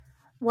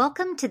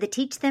Welcome to the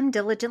Teach Them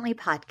Diligently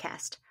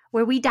podcast,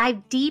 where we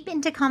dive deep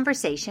into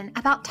conversation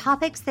about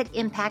topics that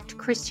impact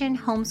Christian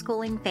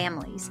homeschooling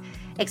families,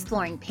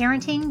 exploring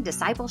parenting,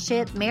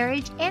 discipleship,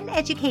 marriage, and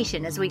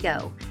education as we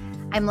go.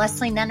 I'm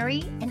Leslie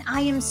Nunnery, and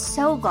I am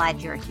so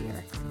glad you're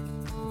here.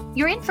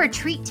 You're in for a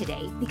treat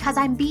today because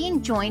I'm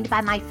being joined by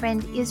my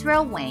friend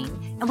Israel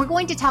Wayne, and we're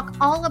going to talk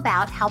all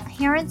about how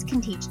parents can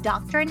teach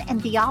doctrine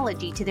and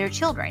theology to their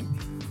children,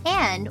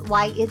 and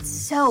why it's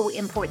so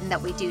important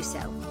that we do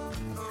so.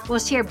 We'll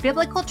share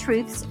biblical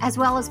truths as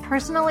well as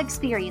personal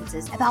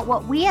experiences about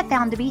what we have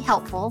found to be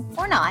helpful,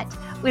 or not,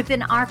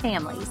 within our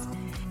families.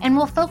 And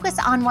we'll focus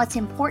on what's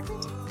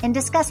important and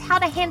discuss how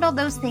to handle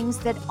those things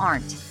that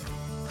aren't.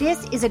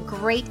 This is a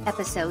great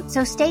episode,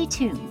 so stay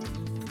tuned.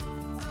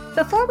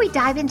 Before we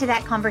dive into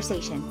that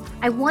conversation,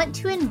 I want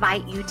to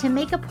invite you to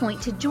make a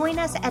point to join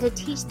us at a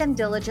Teach Them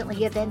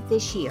Diligently event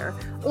this year,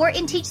 or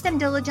in Teach Them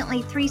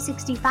Diligently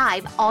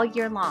 365 all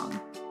year long.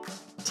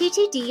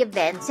 TTD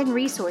events and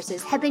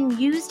resources have been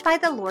used by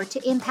the Lord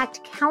to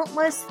impact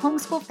countless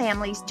homeschool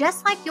families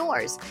just like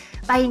yours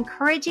by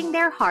encouraging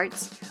their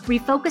hearts,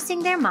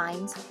 refocusing their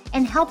minds,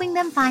 and helping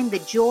them find the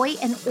joy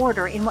and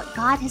order in what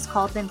God has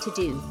called them to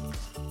do.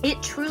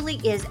 It truly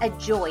is a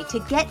joy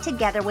to get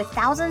together with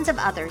thousands of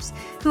others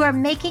who are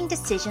making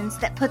decisions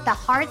that put the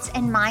hearts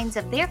and minds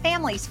of their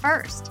families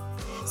first.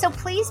 So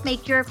please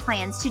make your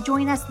plans to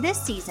join us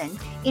this season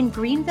in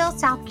Greenville,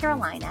 South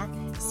Carolina,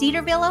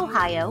 Cedarville,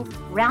 Ohio,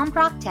 Round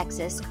Rock,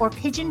 Texas, or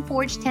Pigeon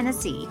Forge,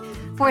 Tennessee,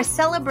 for a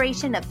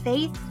celebration of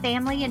faith,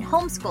 family, and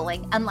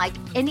homeschooling unlike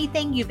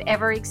anything you've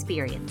ever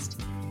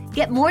experienced.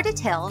 Get more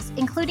details,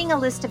 including a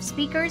list of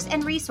speakers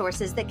and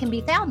resources that can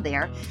be found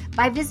there,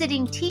 by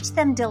visiting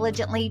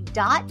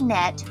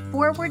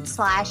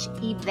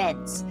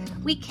teachthemdiligently.net/events.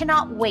 We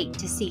cannot wait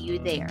to see you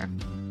there.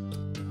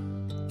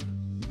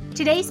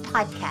 Today's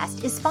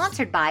podcast is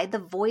sponsored by The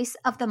Voice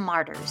of the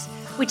Martyrs,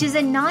 which is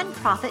a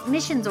nonprofit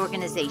missions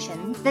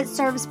organization that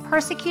serves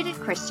persecuted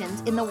Christians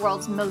in the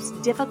world's most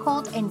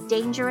difficult and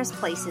dangerous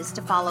places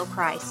to follow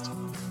Christ.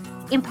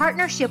 In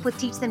partnership with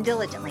Teach Them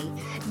Diligently,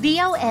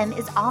 VOM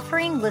is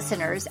offering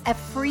listeners a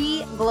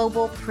free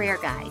global prayer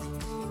guide.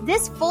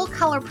 This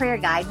full-color prayer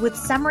guide with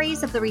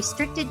summaries of the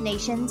restricted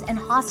nations and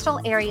hostile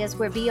areas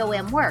where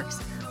VOM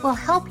works will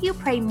help you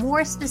pray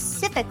more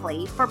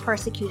specifically for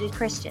persecuted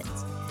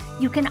Christians.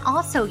 You can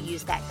also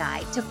use that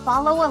guide to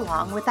follow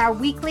along with our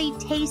weekly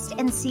Taste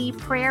and See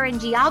Prayer and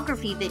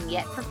Geography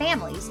vignette for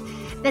families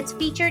that's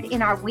featured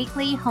in our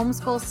weekly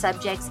homeschool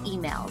subjects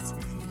emails.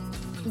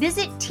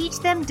 Visit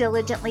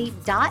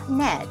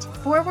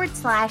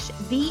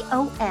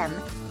teachthemdiligently.net/VOM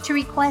to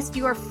request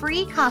your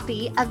free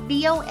copy of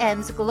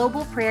VOM's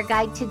Global Prayer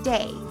Guide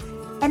today,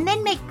 and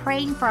then make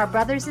praying for our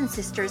brothers and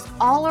sisters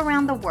all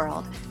around the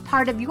world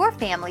part of your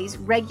family's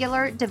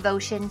regular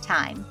devotion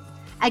time.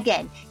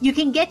 Again, you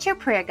can get your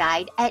prayer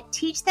guide at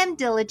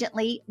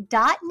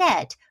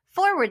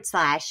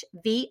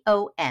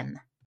teachthemdiligently.net/VOM.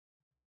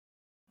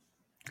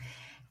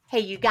 Hey,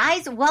 you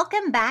guys,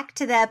 welcome back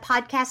to the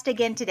podcast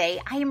again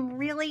today. I am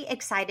really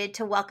excited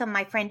to welcome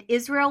my friend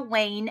Israel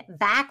Wayne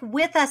back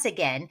with us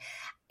again.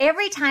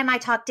 Every time I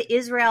talk to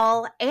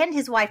Israel and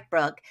his wife,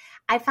 Brooke,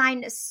 I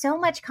find so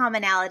much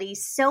commonality,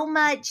 so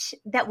much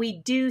that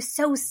we do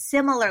so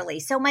similarly,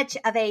 so much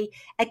of a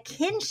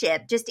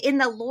kinship just in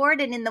the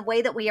Lord and in the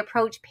way that we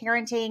approach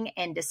parenting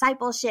and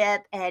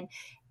discipleship and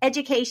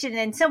education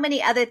and so many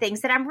other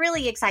things that I'm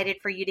really excited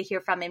for you to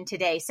hear from him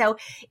today. So,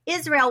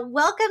 Israel,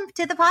 welcome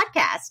to the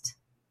podcast.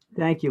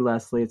 Thank you,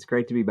 Leslie. It's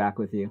great to be back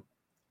with you.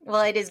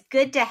 Well, it is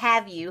good to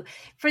have you.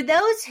 For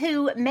those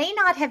who may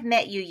not have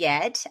met you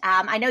yet,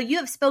 I know you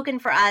have spoken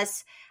for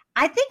us.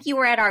 I think you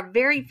were at our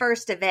very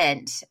first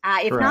event.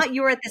 If Correct. Not,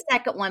 you were at the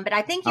second one, but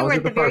I think you I were was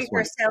at the very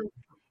first. So,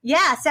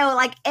 yeah. So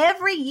like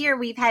every year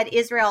we've had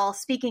Israel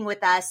speaking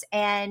with us,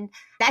 and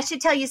that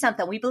should tell you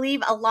something. We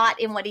believe a lot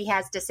in what he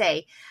has to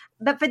say.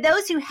 But for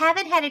those who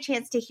haven't had a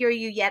chance to hear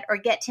you yet or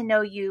get to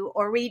know you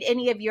or read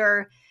any of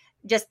your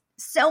just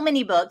so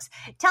many books,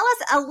 tell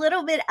us a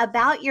little bit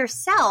about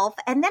yourself.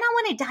 And then I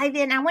want to dive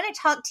in. I want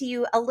to talk to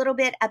you a little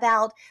bit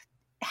about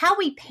how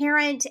we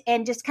parent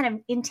and just kind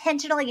of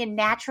intentionally and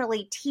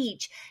naturally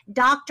teach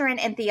doctrine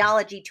and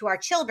theology to our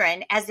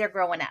children as they're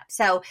growing up.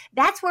 So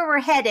that's where we're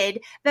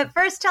headed. But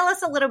first, tell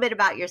us a little bit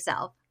about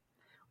yourself.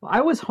 Well,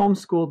 I was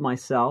homeschooled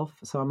myself,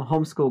 so I'm a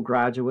homeschool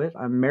graduate.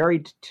 I'm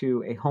married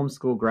to a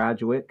homeschool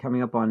graduate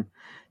coming up on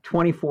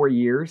 24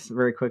 years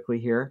very quickly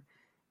here.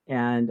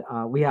 And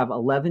we have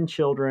 11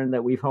 children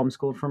that we've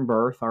homeschooled from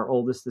birth. Our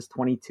oldest is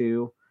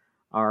 22.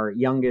 Our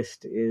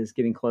youngest is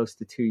getting close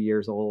to 2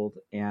 years old.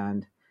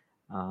 And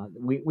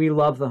we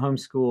love the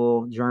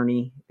homeschool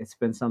journey. It's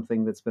been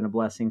something that's been a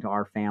blessing to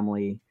our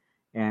family.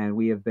 And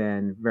we have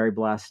been very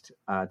blessed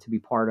to be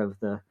part of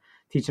the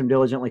Teach Them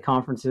Diligently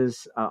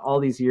conferences all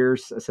these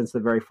years since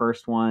the very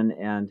first one.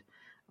 And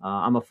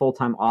I'm a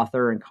full-time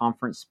author and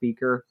conference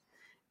speaker.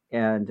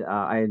 And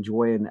I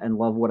enjoy and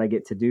love what I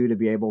get to do to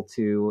be able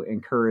to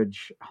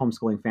encourage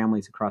homeschooling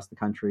families across the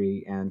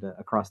country and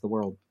across the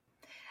world.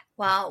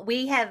 Well,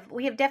 we have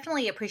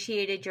definitely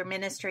appreciated your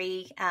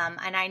ministry,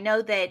 and I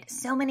know that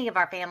so many of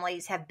our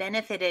families have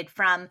benefited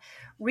from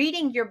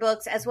reading your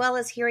books as well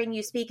as hearing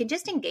you speak and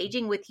just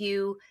engaging with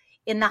you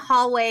in the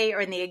hallway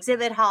or in the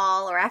exhibit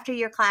hall or after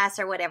your class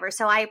or whatever.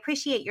 So I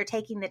appreciate your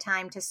taking the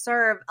time to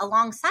serve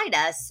alongside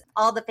us,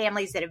 all the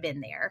families that have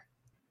been there.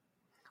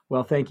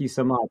 Well, thank you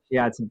so much.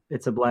 Yeah,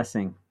 it's a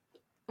blessing.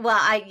 Well,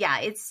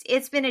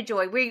 it's been a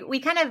joy. We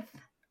kind of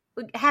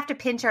have to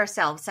pinch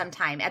ourselves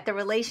sometime at the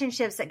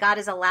relationships that God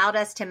has allowed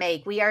us to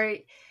make. We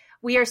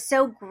are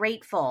so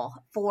grateful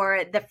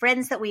for the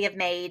friends that we have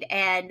made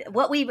and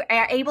what we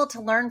are able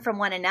to learn from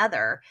one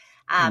another.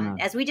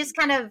 As we just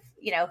kind of,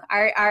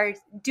 are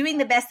doing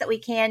the best that we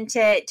can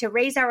to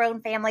raise our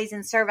own families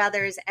and serve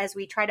others as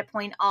we try to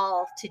point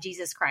all to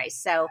Jesus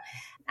Christ. So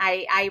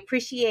I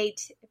appreciate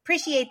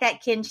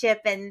that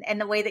kinship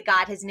and the way that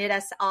God has knit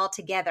us all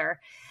together.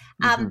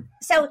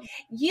 So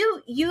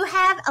you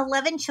have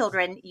 11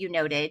 children, you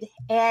noted,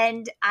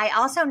 and I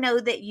also know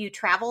that you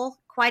travel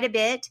quite a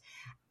bit.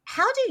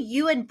 How do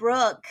you and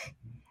Brooke,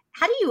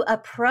 how do you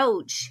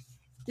approach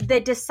the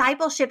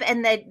discipleship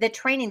and the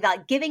training,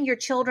 like giving your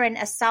children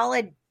a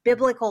solid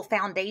biblical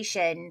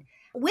foundation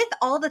with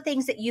all the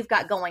things that you've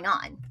got going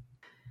on?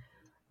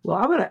 Well,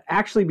 I'm going to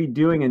actually be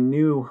doing a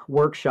new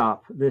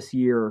workshop this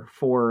year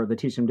for the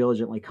Teach Them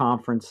Diligently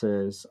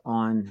conferences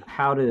on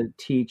how to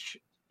teach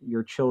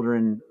your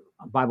children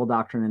Bible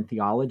doctrine and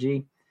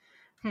theology,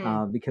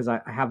 because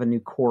I have a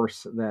new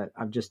course that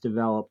I've just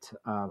developed,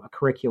 a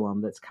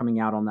curriculum that's coming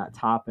out on that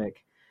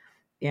topic.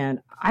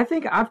 And I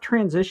think I've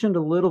transitioned a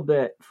little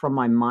bit from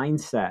my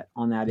mindset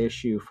on that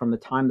issue from the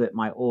time that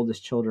my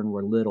oldest children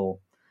were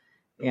little.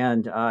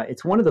 And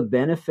it's one of the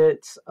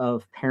benefits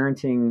of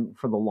parenting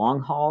for the long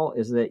haul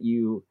is that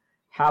you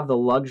have the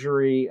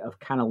luxury of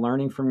kind of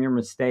learning from your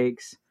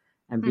mistakes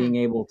and being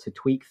able to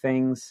tweak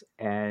things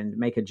and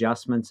make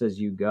adjustments as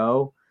you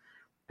go.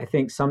 I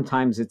think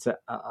sometimes it's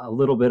a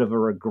little bit of a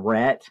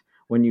regret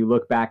when you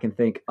look back and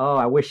think, oh,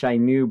 I wish I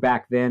knew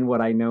back then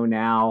what I know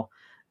now.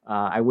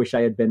 I wish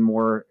I had been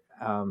more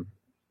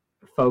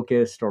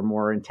focused or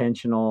more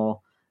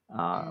intentional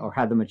or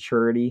had the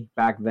maturity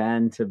back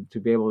then to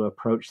be able to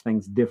approach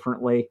things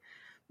differently.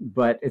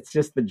 But it's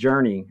just the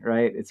journey,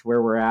 right? It's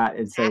where we're at.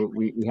 And so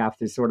we have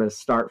to sort of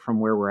start from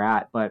where we're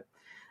at. But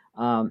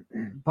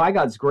by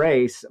God's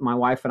grace, my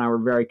wife and I were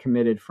very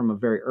committed from a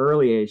very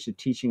early age to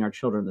teaching our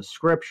children the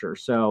scripture.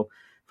 So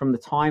from the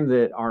time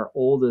that our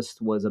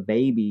oldest was a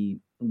baby,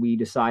 we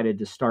decided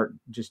to start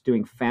just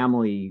doing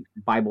family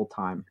Bible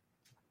time.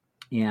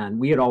 And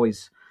we had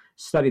always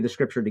studied the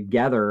scripture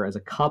together as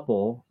a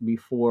couple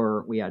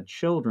before we had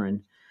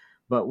children,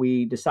 but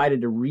we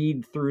decided to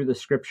read through the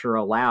scripture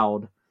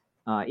aloud,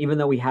 even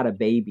though we had a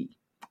baby.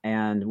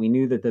 And we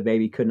knew that the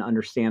baby couldn't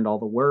understand all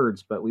the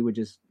words, but we would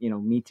just,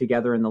 meet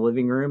together in the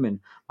living room, and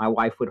my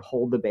wife would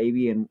hold the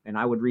baby and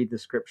I would read the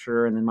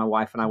scripture, and then my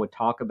wife and I would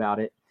talk about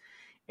it.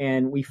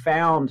 And we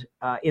found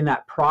in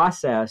that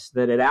process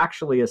that it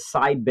actually, a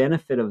side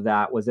benefit of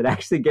that was it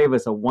actually gave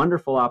us a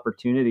wonderful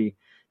opportunity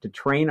to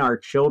train our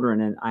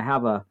children. And I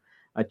have a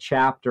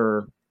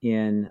chapter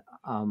in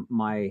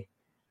my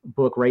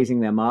book, Raising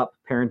Them Up,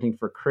 Parenting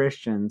for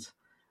Christians,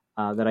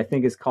 that I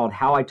think is called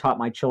How I Taught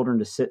My Children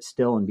to Sit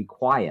Still and Be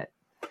Quiet.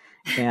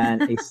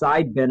 And a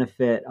side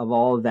benefit of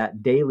all of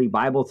that daily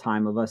Bible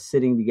time of us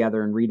sitting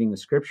together and reading the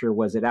scripture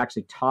was it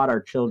actually taught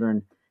our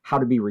children how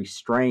to be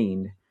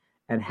restrained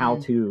and how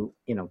to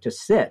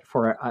sit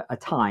for a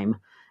time.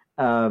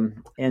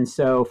 And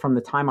so from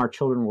the time our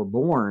children were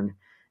born,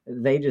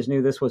 they just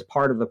knew this was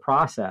part of the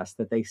process,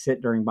 that they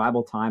sit during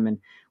Bible time. And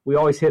we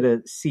always hit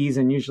a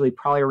season, usually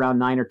probably around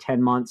 9 or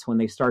 10 months, when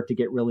they start to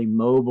get really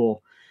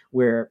mobile,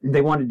 where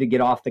they wanted to get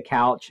off the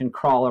couch and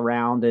crawl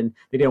around, and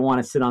they didn't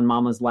want to sit on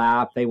mama's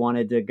lap. They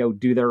wanted to go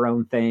do their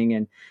own thing.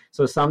 And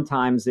so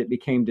sometimes it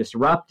became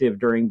disruptive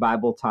during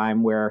Bible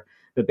time where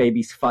the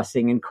baby's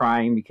fussing and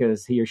crying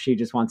because he or she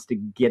just wants to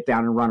get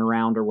down and run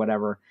around or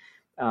whatever.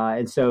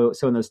 And so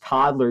in those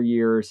toddler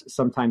years,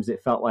 sometimes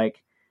it felt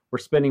like we're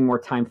spending more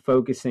time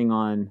focusing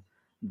on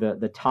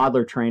the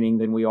toddler training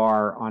than we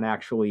are on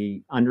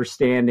actually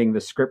understanding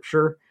the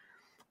scripture.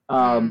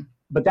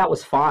 But that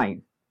was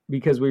fine,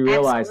 because we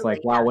realized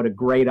wow, what a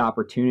great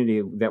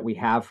opportunity that we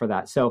have for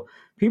that. So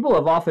people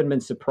have often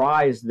been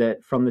surprised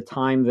that from the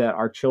time that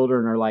our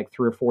children are like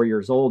 3 or 4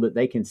 years old, that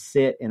they can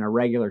sit in a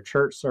regular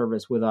church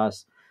service with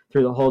us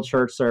through the whole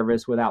church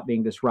service without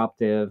being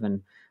disruptive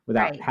and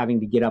without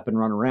having to get up and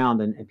run around.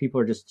 And people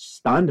are just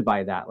stunned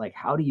by that. Like,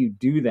 how do you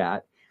do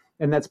that?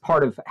 And that's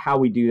part of how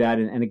we do that.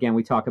 And again,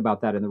 we talk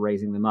about that in the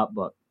Raising Them Up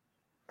book.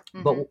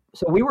 But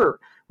so we were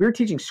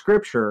teaching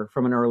scripture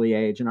from an early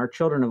age, and our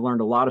children have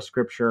learned a lot of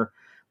scripture.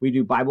 We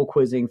do Bible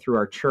quizzing through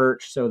our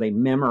church, so they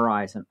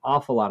memorize an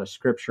awful lot of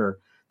scripture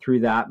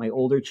through that. My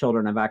older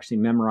children have actually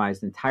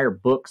memorized entire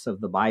books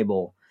of the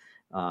Bible.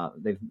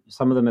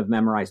 Some of them have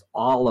memorized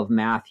all of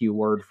Matthew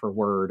word for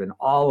word, and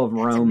all of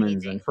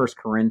Romans and 1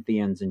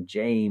 Corinthians and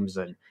James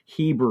and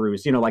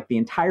Hebrews, like the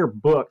entire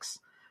books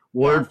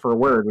word for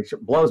word, which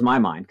blows my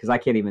mind because I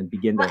can't even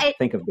begin to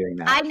think of doing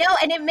that. I know,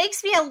 and it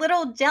makes me a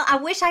little I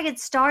wish I had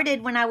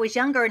started when I was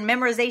younger and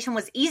memorization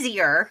was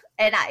easier,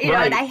 and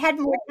and I had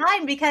more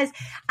time, because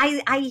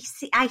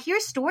I hear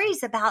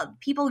stories about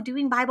people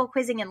doing Bible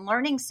quizzing and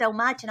learning so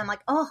much, and I'm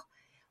like, oh,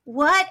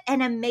 what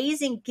an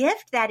amazing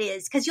gift that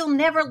is, because you'll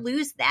never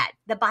lose that.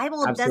 The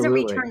Bible doesn't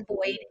return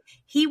void.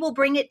 He will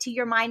bring it to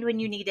your mind when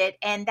you need it,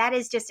 and that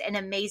is just an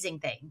amazing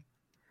thing.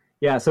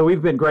 Yeah, so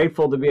we've been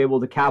grateful to be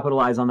able to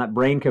capitalize on that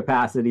brain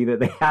capacity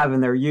that they have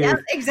in their youth.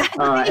 Yes,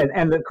 exactly.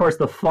 And of course,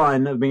 the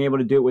fun of being able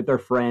to do it with their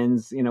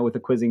friends, with the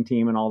quizzing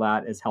team and all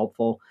that is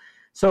helpful.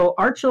 So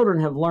our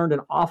children have learned an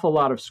awful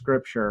lot of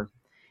Scripture.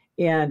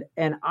 And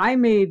I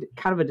made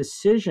kind of a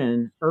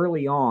decision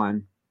early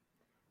on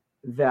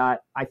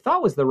that I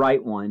thought was the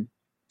right one.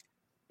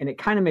 And it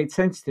kind of made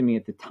sense to me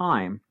at the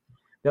time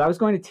that I was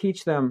going to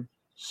teach them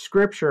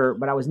Scripture,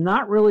 but I was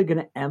not really going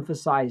to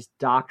emphasize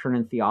doctrine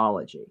and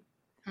theology.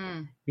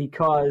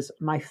 Because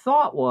my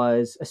thought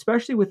was,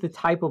 especially with the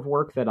type of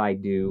work that I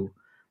do,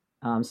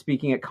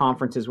 speaking at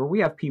conferences where we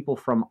have people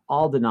from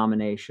all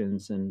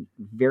denominations and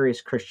various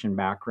Christian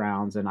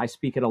backgrounds, and I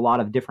speak at a lot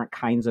of different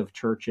kinds of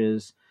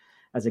churches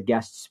as a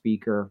guest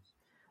speaker.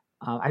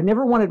 I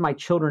never wanted my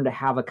children to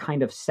have a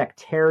kind of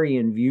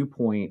sectarian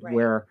viewpoint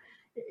where,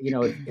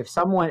 if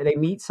they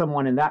meet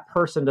someone and that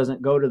person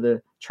doesn't go to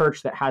the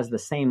church that has the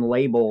same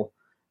label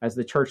as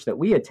the church that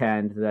we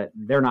attend, that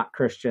they're not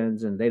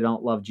Christians and they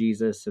don't love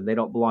Jesus and they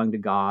don't belong to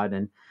God.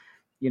 And,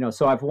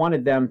 so I've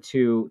wanted them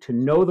to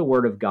know the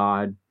Word of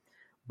God,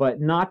 but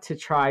not to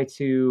try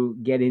to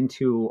get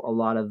into a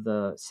lot of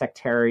the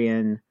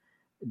sectarian,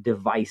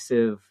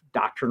 divisive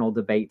doctrinal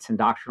debates and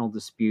doctrinal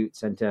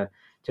disputes, and to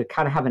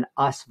kind of have an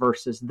us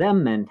versus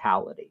them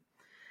mentality.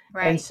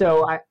 Right. And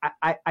so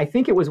I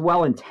think it was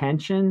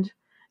well-intentioned,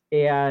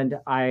 and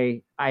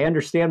I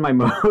understand my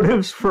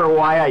motives for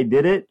why I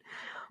did it.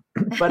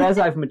 But as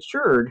I've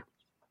matured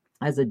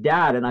as a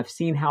dad and I've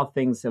seen how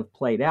things have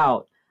played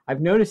out,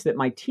 I've noticed that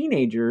my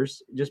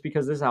teenagers, just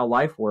because this is how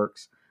life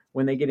works,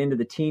 when they get into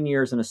the teen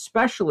years, and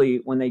especially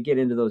when they get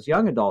into those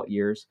young adult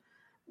years,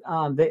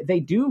 they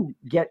do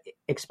get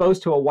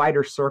exposed to a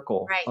wider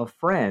circle of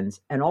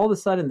friends. And all of a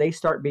sudden they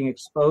start being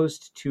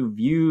exposed to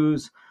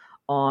views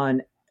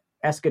on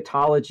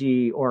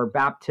eschatology or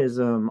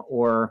baptism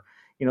or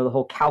the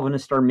whole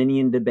Calvinist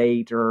Arminian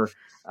debate, or,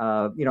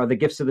 the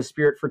gifts of the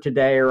Spirit for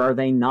today, or are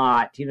they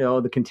not, the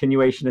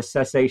continuationist,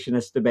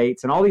 cessationist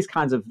debates, and all these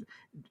kinds of,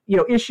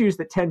 issues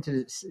that tend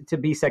to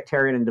be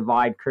sectarian and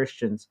divide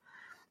Christians.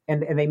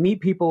 And they meet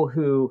people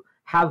who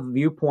have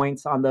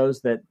viewpoints on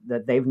those that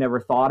they've never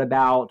thought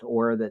about,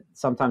 or that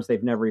sometimes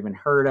they've never even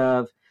heard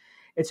of.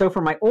 And so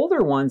for my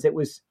older ones,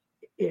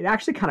 it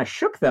actually kind of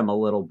shook them a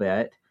little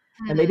bit.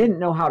 And they didn't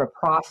know how to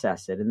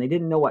process it, and they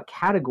didn't know what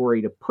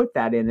category to put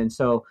that in. And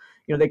so,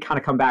 they kind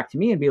of come back to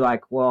me and be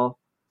like, well,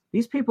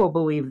 these people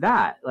believe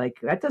that. Like,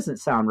 that doesn't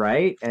sound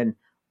right. And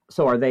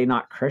so are they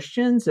not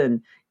Christians?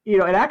 And,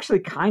 it actually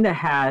kind of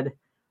had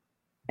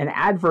an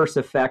adverse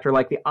effect, or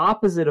like the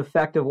opposite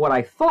effect of what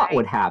I thought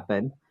would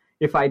happen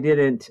if I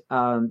didn't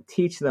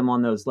teach them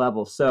on those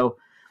levels. So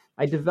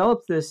I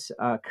developed this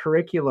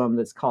curriculum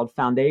that's called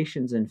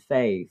Foundations in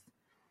Faith.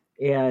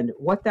 And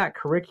what that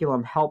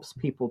curriculum helps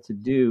people to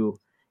do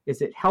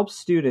is it helps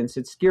students,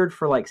 it's geared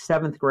for like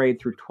 7th grade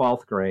through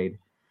 12th grade,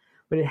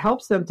 but it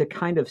helps them to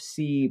kind of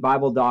see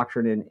Bible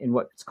doctrine in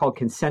what's called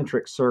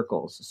concentric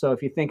circles. So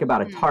if you think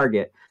about a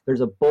target,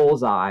 there's a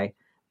bullseye,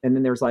 and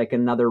then there's like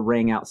another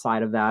ring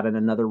outside of that and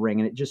another ring,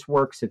 and it just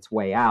works its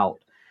way out.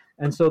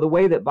 And so the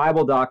way that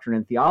Bible doctrine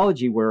and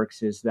theology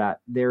works is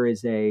that there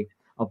is a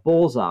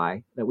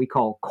bullseye that we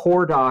call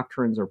core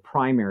doctrines or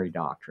primary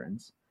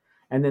doctrines.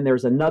 And then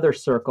there's another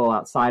circle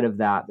outside of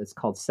that that's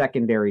called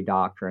secondary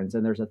doctrines.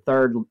 And there's a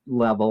third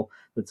level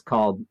that's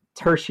called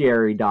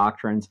tertiary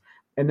doctrines.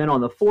 And then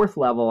on the fourth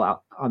level,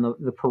 out on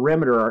the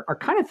perimeter, are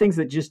kind of things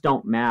that just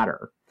don't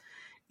matter.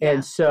 Yeah.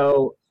 And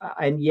so,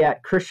 and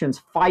yet Christians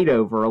fight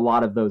over a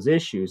lot of those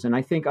issues. And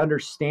I think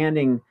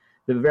understanding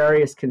the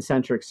various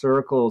concentric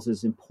circles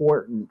is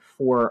important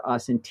for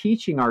us in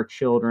teaching our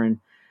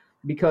children,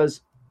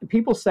 because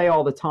people say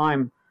all the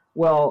time,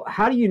 well,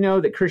 how do you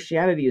know that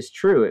Christianity is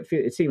true?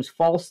 It seems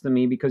false to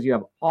me because you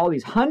have all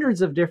these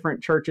hundreds of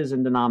different churches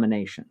and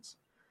denominations.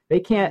 They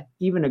can't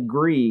even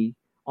agree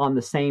on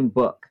the same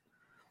book.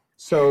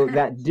 So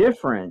that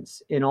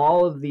difference in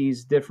all of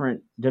these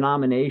different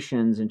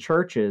denominations and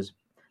churches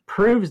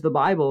proves the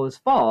Bible is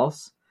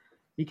false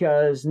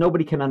because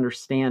nobody can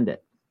understand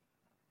it.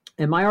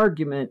 And my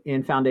argument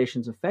in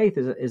Foundations of Faith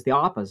is the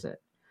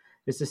opposite.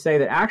 Is to say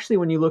that actually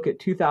when you look at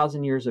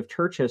 2,000 years of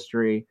church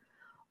history,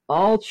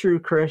 all true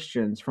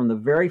Christians from the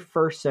very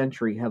first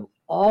century have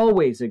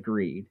always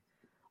agreed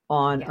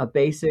on a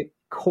basic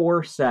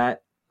core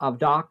set of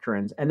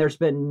doctrines, and there's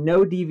been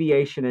no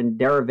deviation and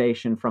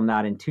derivation from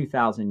that in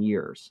 2,000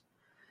 years.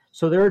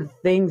 So there are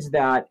things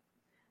that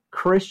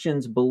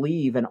Christians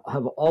believe and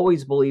have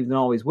always believed and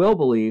always will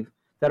believe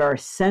that are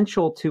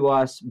essential to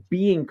us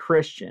being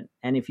Christian.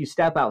 And if you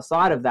step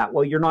outside of that,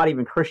 well, you're not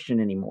even Christian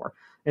anymore.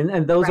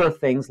 And those are Right.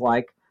 things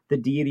like the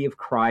deity of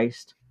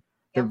Christ,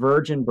 the Yep.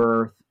 virgin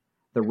birth,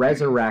 the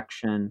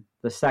resurrection,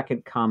 the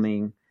second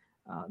coming,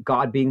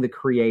 God being the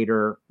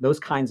creator, those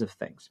kinds of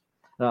things.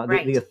 The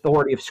Right.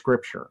 authority of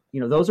Scripture.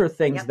 Those are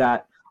things Yep.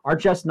 that are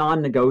just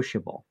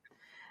non-negotiable.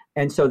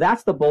 And so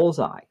that's the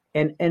bullseye.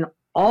 And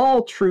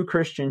all true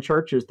Christian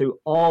churches through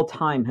all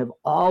time have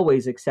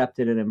always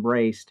accepted and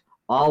embraced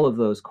all of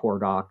those core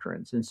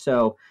doctrines. And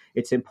so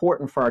it's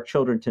important for our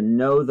children to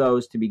know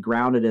those, to be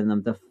grounded in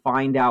them, to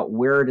find out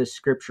where does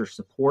Scripture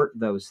support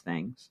those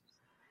things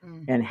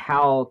Mm. and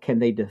how can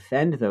they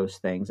defend those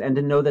things, and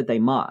to know that they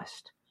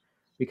must.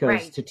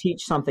 Because Right. to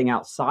teach something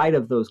outside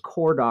of those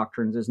core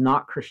doctrines is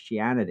not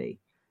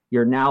Christianity.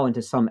 You're now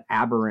into some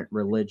aberrant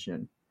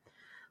religion.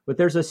 But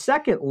there's a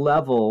second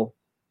level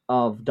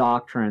of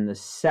doctrine, the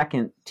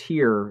second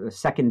tier, the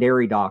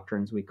secondary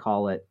doctrines, we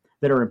call it,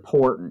 that are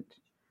important.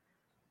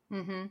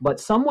 Mm-hmm. But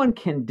someone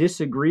can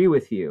disagree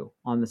with you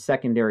on the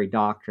secondary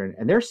doctrine,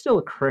 and they're still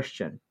a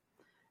Christian,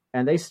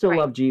 and they still Right.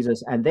 love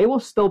Jesus, and they will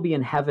still be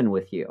in heaven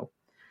with you.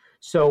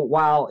 So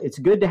while it's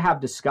good to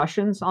have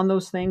discussions on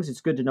those things,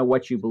 it's good to know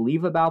what you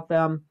believe about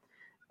them.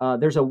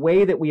 There's a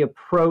way that we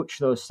approach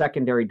those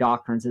secondary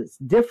doctrines that's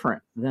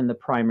different than the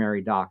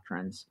primary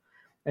doctrines.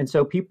 And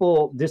so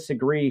people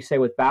disagree, say,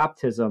 with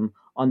baptism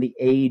on the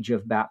age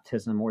of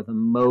baptism or the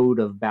mode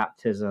of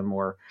baptism,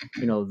 or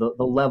the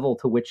level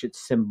to which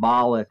it's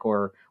symbolic,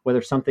 or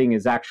whether something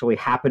is actually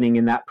happening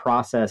in that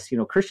process.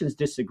 Christians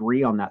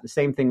disagree on that. The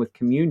same thing with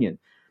communion.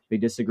 They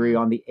disagree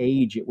on the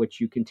age at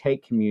which you can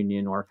take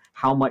communion, or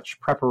how much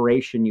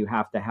preparation you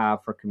have to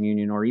have for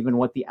communion, or even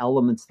what the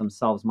elements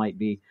themselves might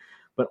be.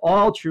 But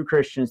all true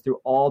Christians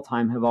through all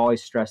time have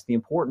always stressed the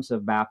importance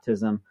of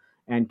baptism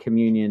and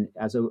communion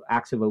as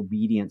acts of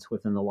obedience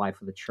within the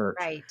life of the church.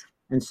 Right.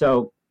 And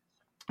so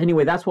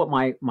anyway, that's what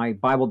my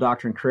Bible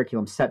doctrine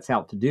curriculum sets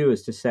out to do,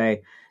 is to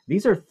say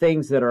these are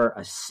things that are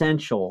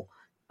essential,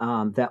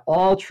 that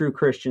all true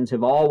Christians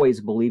have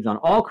always believed on.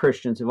 All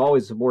Christians have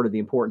always supported the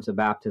importance of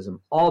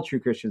baptism. All true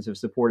Christians have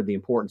supported the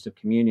importance of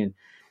communion.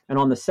 And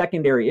on the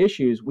secondary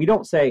issues, we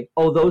don't say,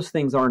 oh, those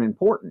things aren't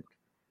important.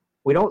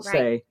 We don't Right.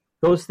 say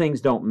those things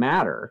don't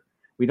matter.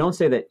 We don't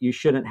say that you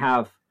shouldn't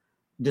have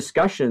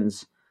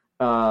discussions,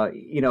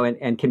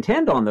 and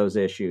contend on those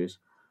issues.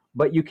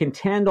 But you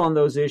contend on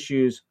those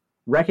issues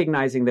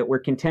recognizing that we're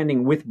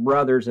contending with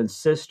brothers and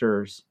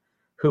sisters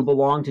who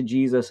belong to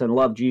Jesus and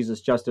love Jesus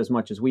just as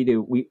much as we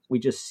do. We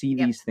just see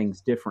Yep. these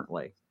things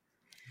differently.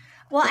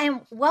 Well,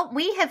 and what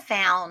we have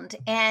found,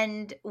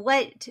 and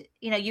what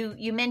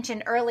you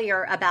mentioned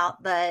earlier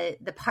about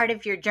the part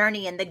of your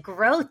journey and the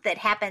growth that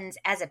happens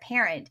as a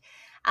parent.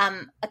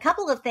 A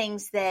couple of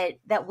things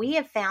that we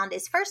have found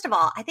is, first of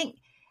all, I think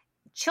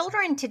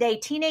children today,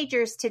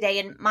 teenagers today,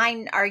 and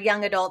mine are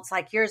young adults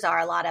like yours are,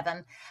 a lot of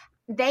them,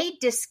 they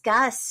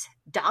discuss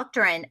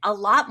doctrine a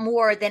lot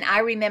more than I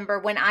remember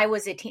when I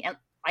was a teen.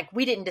 Like,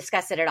 we didn't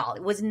discuss it at all.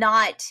 It was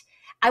not,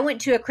 I went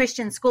to a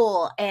Christian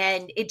school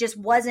and it just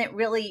wasn't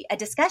really a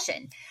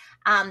discussion.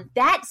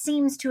 That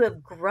seems to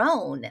have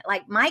grown.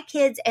 Like, my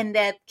kids and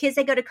the kids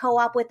they go to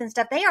co-op with and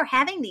stuff, they are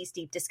having these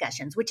deep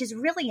discussions, which is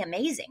really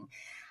amazing.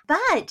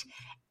 But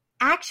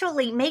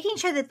actually making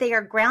sure that they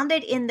are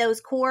grounded in those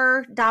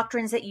core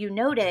doctrines that you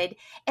noted,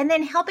 and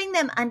then helping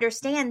them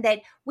understand that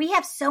we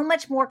have so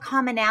much more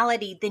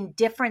commonality than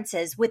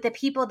differences with the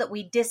people that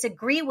we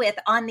disagree with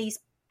on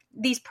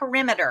these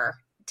perimeter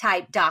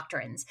type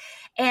doctrines.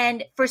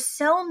 And for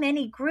so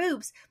many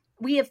groups,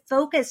 we have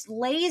focused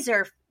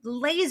laser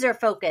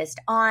focused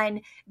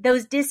on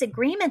those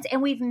disagreements,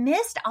 and we've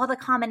missed all the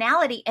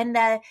commonality and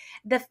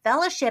the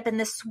fellowship and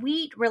the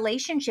sweet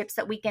relationships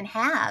that we can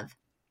have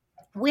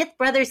with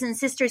brothers and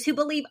sisters who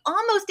believe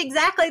almost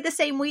exactly the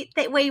same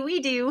way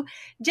we do,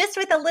 just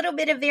with a little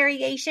bit of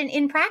variation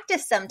in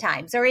practice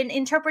sometimes, or in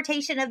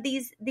interpretation of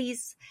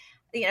these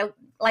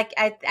like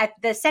at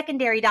the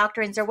secondary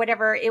doctrines or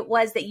whatever it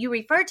was that you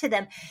referred to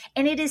them.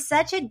 And it is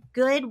such a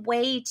good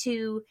way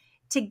to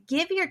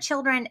give your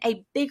children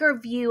a bigger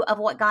view of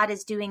what God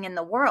is doing in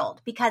the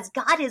world, because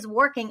God is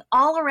working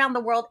all around the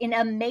world in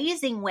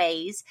amazing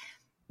ways,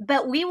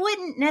 but we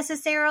wouldn't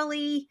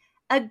necessarily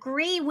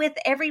agree with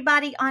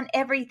everybody on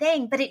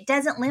everything, but it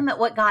doesn't limit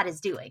what God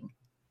is doing.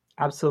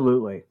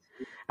 Absolutely.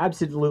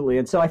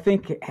 And so I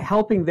think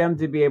helping them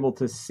to be able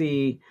to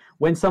see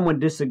when someone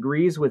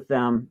disagrees with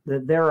them,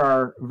 that there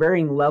are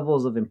varying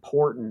levels of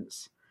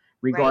importance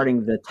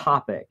regarding the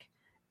topic.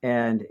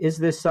 And is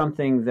this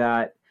something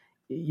that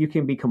you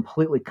can be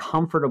completely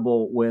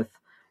comfortable with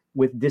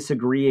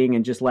disagreeing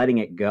and just letting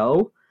it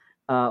go?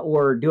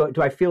 Or do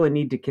I feel a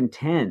need to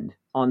contend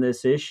on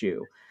this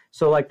issue?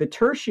 So like the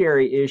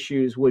tertiary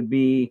issues would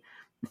be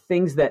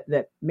things that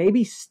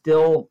maybe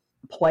still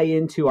play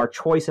into our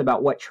choice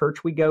about what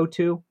church we go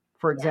to,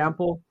 for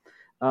example.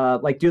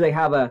 Like, do they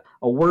have a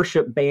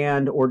worship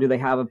band, or do they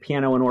have a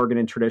piano and organ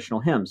and traditional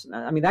hymns?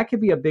 I mean, that could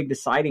be a big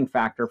deciding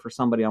factor for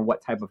somebody on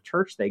what type of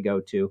church they go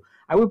to.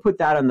 I would put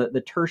that on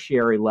the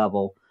tertiary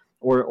level,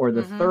 or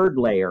the third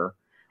layer,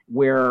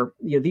 where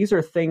these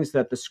are things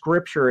that the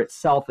scripture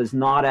itself is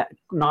not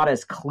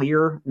as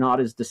clear, not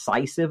as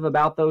decisive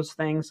about those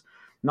things.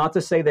 Not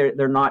to say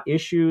they're not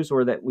issues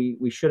or that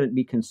we shouldn't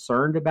be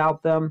concerned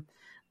about them,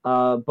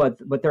 but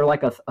they're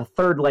like a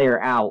third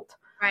layer out.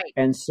 Right.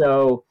 And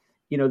so,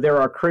 there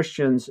are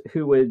Christians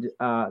who would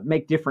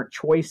make different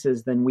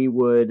choices than we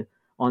would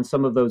on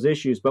some of those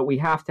issues, but we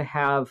have to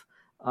have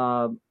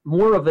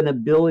more of an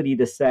ability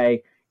to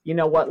say, you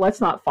know what, let's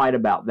not fight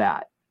about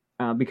that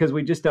because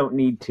we just don't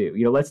need to.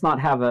 Let's not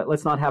have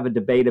a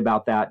debate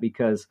about that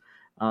because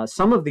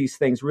some of these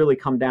things really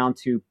come down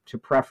to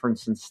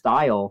preference and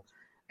style.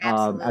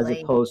 As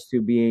opposed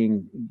to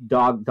being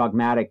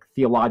dogmatic,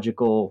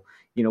 theological,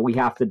 we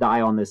have to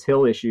die on this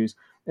hill issues.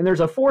 And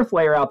there's a fourth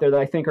layer out there that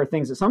I think are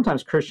things that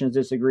sometimes Christians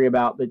disagree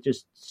about that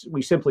just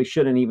we simply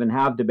shouldn't even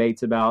have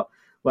debates about.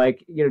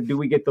 Like, do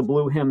we get the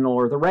blue hymnal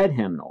or the red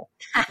hymnal?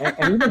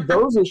 And even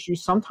those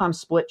issues sometimes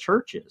split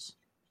churches.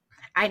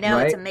 I know,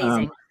 right? It's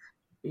amazing.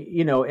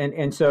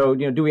 And so,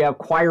 do we have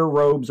choir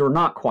robes or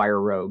not choir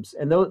robes?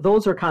 And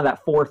those are kind of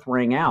that fourth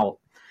ring out.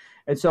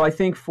 And so I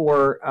think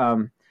for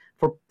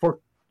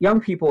young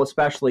people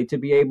especially to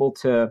be able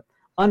to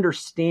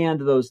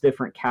understand those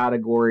different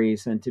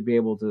categories and to be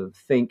able to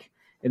think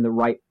in the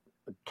right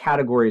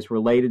categories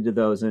related to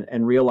those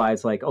and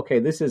realize like, okay,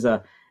 this is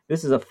a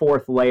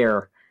fourth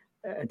layer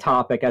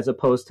topic as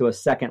opposed to a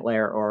second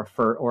layer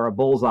or a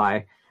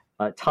bullseye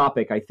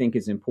topic, I think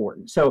is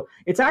important. So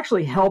it's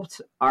actually helped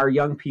our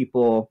young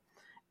people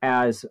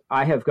as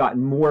I have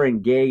gotten more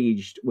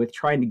engaged with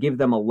trying to give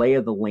them a lay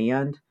of the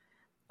land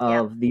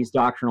of these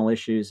doctrinal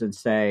issues and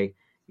say,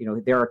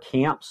 there are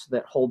camps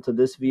that hold to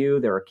this view.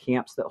 There are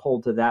camps that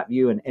hold to that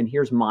view. And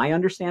here's my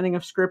understanding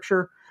of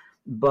Scripture.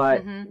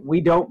 But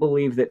we don't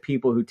believe that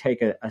people who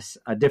take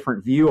a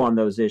different view on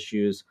those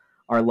issues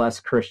are less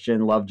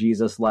Christian, love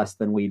Jesus less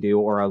than we do,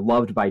 or are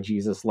loved by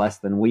Jesus less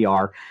than we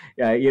are.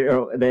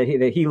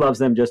 That he loves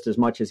them just as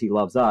much as he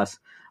loves us.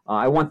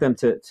 I want them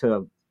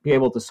to be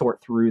able to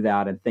sort through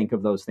that and think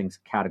of those things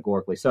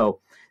categorically. So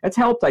that's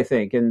helped, I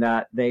think, in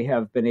that they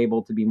have been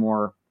able to be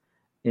more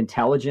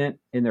intelligent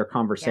in their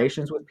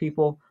conversations with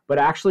people, but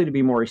actually to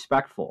be more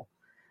respectful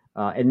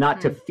and not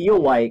to feel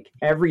like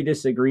every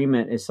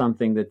disagreement is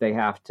something that they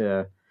have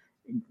to,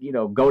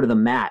 go to the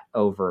mat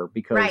over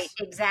because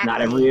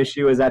not every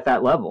issue is at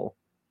that level.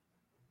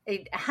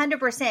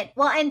 100%.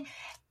 Well,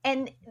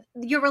 and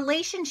your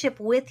relationship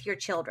with your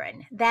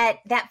children,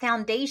 that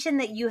foundation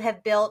that you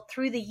have built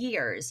through the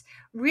years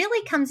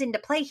really comes into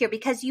play here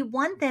because you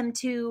want them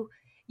to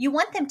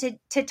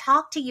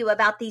talk to you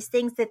about these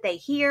things that they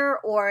hear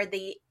or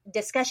the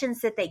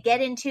discussions that they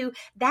get into.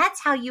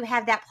 That's how you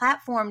have that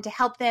platform to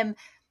help them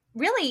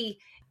really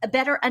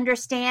better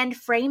understand,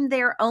 frame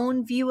their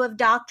own view of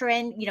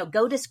doctrine,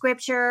 go to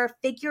scripture,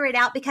 figure it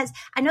out. Because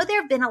I know there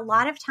have been a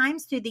lot of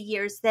times through the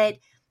years that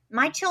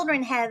my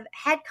children have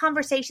had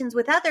conversations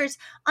with others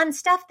on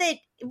stuff that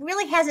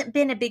really hasn't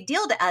been a big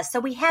deal to us. So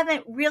we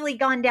haven't really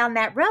gone down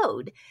that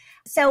road.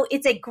 So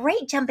it's a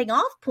great jumping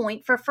off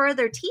point for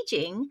further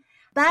teaching.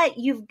 But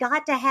you've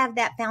got to have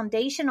that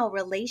foundational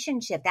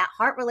relationship, that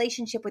heart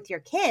relationship with your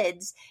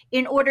kids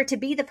in order to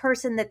be the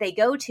person that they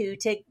go to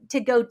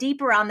go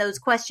deeper on those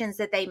questions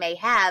that they may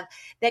have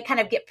that kind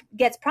of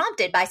gets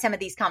prompted by some of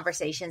these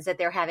conversations that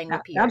they're having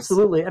with peers.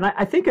 Absolutely. And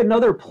I think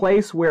another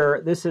place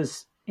where this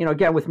is,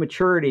 again, with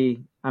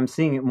maturity, I'm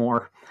seeing it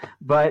more,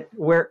 but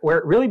where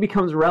it really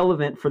becomes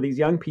relevant for these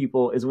young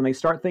people is when they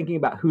start thinking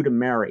about who to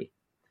marry.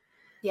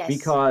 Yes.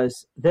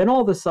 Because then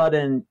all of a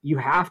sudden you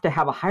have to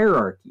have a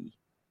hierarchy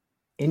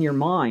in your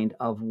mind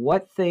of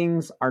what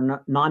things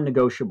are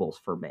non-negotiables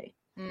for me.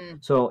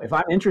 So if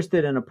I'm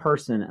interested in a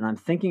person and I'm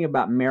thinking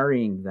about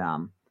marrying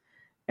them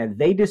and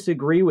they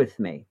disagree with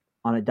me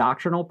on a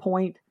doctrinal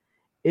point,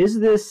 is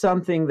this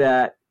something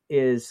that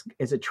is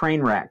a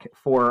train wreck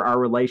for our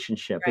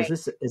relationship? Right.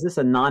 Is this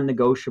a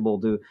non-negotiable?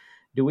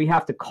 Do we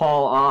have to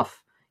call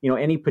off,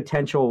 any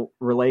potential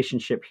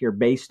relationship here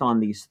based on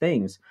these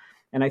things?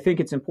 And I think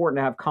it's important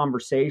to have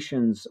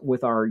conversations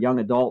with our young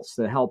adults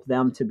that help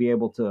them to be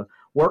able to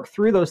work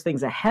through those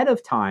things ahead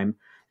of time,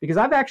 because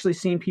I've actually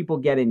seen people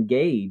get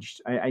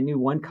engaged. I knew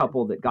one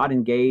couple that got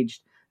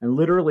engaged and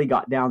literally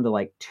got down to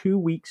like 2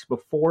 weeks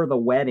before the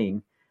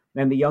wedding.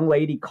 And the young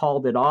lady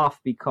called it off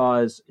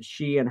because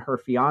she and her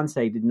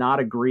fiance did not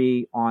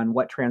agree on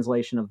what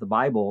translation of the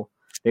Bible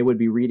they would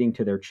be reading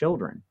to their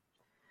children.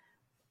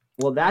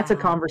 Well, that's a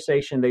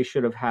conversation they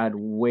should have had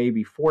way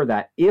before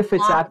that, if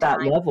it's at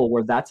that level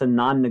where that's a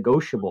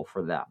non-negotiable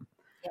for them.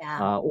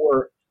 Yeah.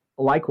 Or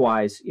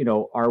likewise,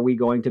 are we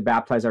going to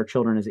baptize our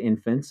children as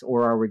infants,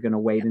 or are we going to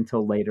wait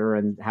until later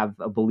and have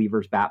a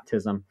believer's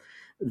baptism?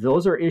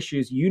 Those are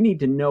issues you need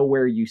to know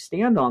where you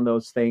stand on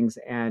those things.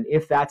 And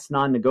if that's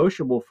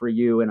non-negotiable for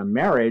you in a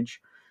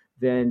marriage,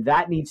 then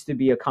that needs to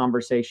be a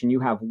conversation you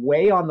have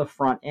way on the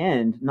front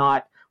end,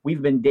 not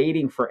we've been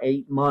dating for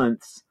 8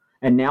 months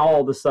and now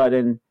all of a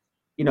sudden,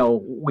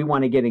 we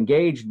want to get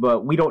engaged,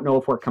 but we don't know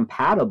if we're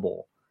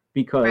compatible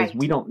because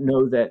we don't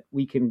know that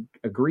we can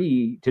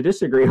agree to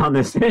disagree on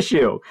this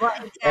issue. Well,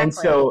 exactly. And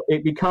so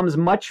it becomes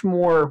much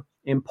more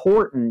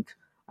important,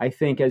 I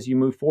think, as you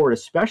move forward,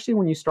 especially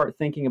when you start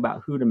thinking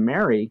about who to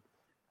marry.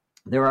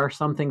 There are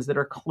some things that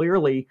are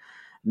clearly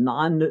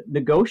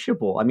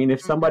non-negotiable. I mean,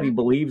 if somebody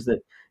believes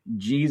that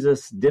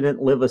Jesus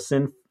didn't live a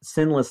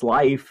sinless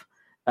life,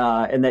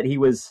 and that he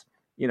was,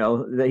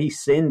 that he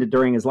sinned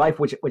during his life,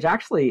 which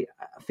actually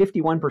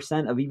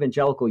 51% of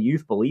evangelical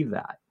youth believe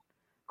that,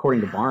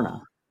 according to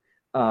Barna.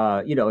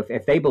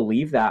 If they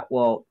believe that,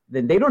 well,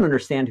 then they don't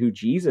understand who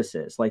Jesus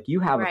is. Like, you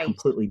have a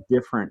completely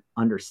different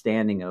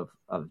understanding of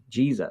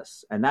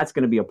Jesus, and that's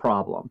going to be a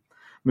problem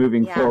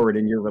moving forward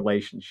in your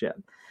relationship.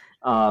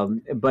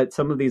 But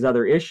some of these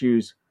other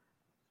issues,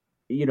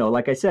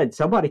 like I said,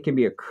 somebody can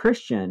be a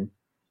Christian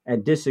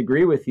and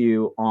disagree with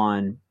you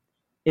on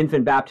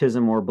infant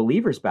baptism or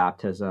believer's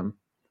baptism,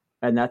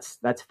 and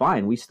that's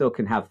fine. We still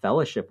can have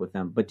fellowship with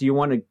them. But do you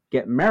want to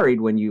get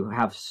married when you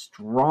have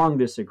strong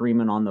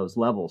disagreement on those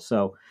levels?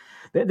 So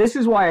this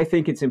is why I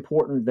think it's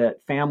important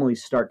that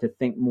families start to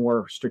think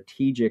more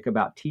strategic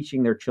about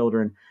teaching their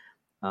children.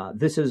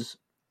 This is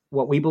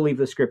what we believe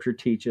the Scripture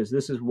teaches.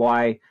 This is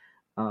why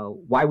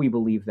we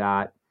believe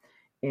that.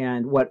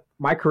 And what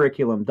my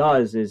curriculum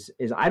does is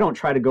I don't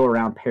try to go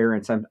around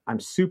parents. I'm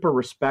super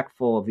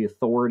respectful of the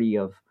authority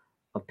of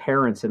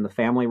parents in the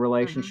family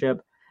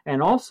relationship,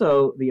 and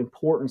also the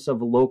importance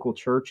of local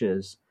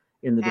churches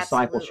in the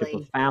discipleship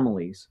of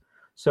families.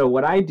 So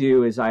what I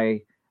do is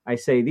I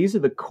say these are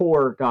the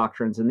core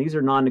doctrines, and these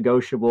are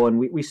non-negotiable. And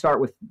we start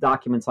with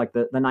documents like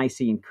the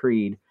Nicene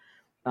Creed,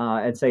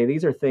 and say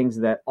these are things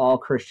that all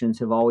Christians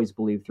have always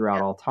believed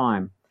throughout all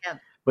time.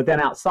 But then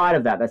outside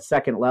of that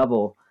second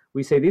level,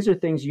 we say these are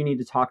things you need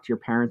to talk to your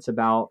parents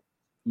about.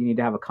 You need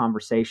to have a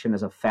conversation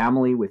as a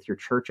family with your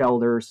church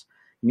elders.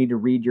 You need to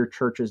read your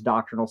church's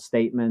doctrinal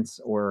statements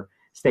or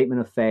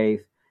statement of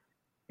faith.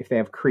 If they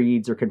have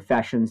creeds or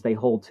confessions they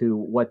hold to,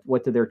 what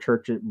does their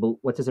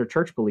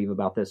church believe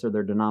about this, or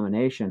their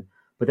denomination?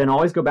 But then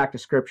always go back to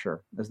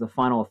Scripture as the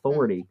final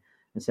authority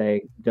and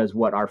say, does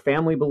what our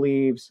family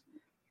believes,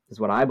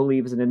 does what I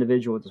believe as an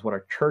individual, does what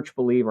our church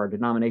believe, our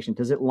denomination,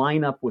 does it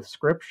line up with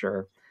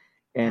Scripture?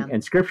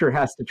 And Scripture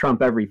has to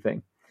trump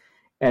everything.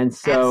 And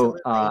so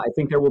I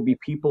think there will be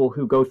people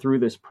who go through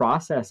this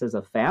process as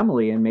a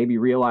family and maybe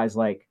realize,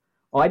 like,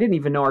 oh, I didn't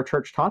even know our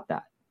church taught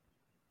that.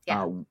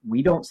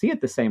 We don't see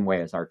it the same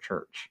way as our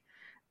church.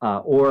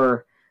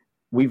 Or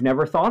we've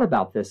never thought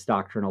about this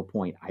doctrinal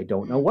point. I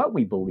don't know what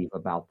we believe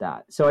about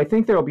that. So I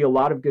think there will be a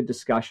lot of good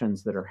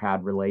discussions that are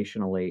had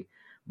relationally.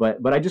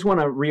 But I just want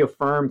to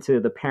reaffirm to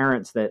the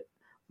parents that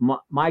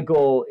my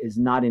goal is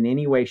not in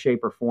any way,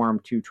 shape, or form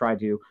to try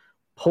to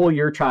pull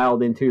your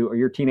child into, or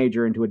your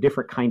teenager into, a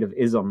different kind of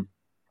ism.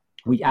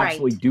 We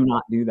absolutely do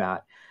not do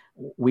that.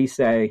 We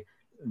say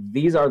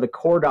these are the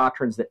core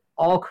doctrines that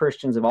all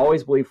Christians have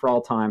always believed for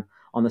all time.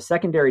 On the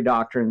secondary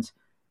doctrines,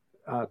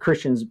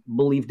 Christians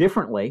believe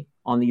differently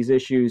on these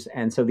issues.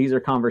 And so these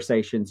are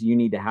conversations you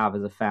need to have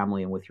as a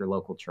family and with your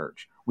local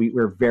church.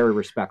 We're very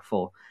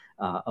respectful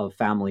of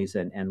families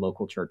and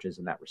local churches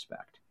in that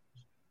respect.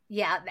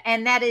 Yeah.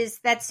 And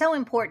that's so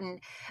important.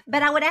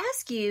 But I would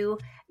ask you,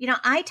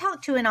 I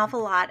talk to an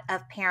awful lot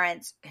of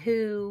parents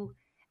who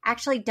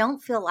actually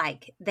don't feel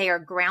like they are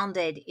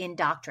grounded in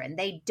doctrine.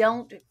 They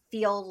don't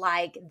feel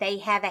like they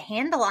have a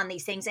handle on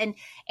these things.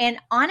 And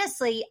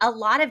honestly, a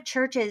lot of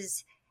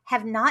churches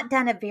have not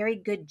done a very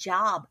good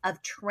job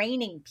of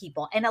training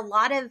people. And a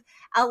lot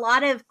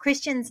of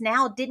Christians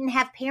now didn't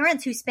have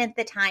parents who spent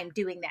the time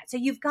doing that. So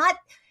you've got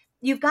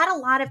a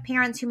lot of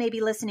parents who may be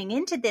listening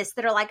into this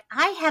that are like,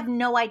 I have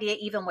no idea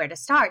even where to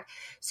start.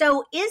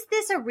 So is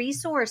this a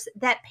resource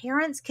that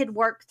parents could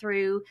work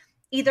through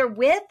either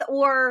with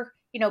or,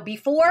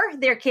 before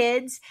their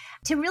kids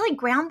to really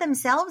ground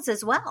themselves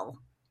as well?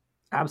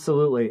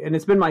 Absolutely. And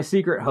it's been my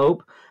secret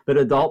hope that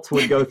adults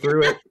would go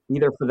through it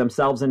either for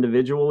themselves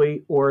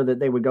individually, or that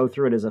they would go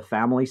through it as a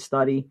family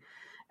study.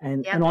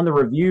 And on the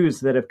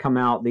reviews that have come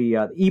out,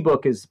 the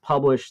ebook is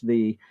published,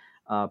 the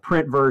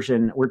print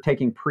version, we're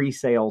taking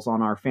pre-sales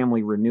on our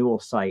family renewal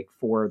site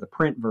for the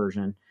print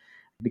version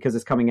because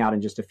it's coming out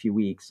in just a few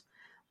weeks.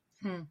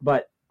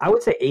 But I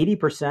would say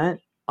 80%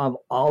 of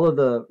all of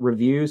the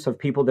reviews of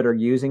people that are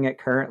using it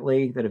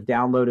currently, that have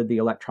downloaded the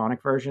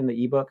electronic version,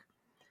 the ebook,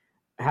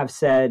 have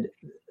said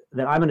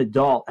that I'm an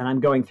adult and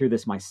I'm going through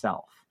this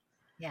myself.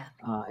 Yeah.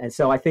 And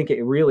so I think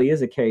it really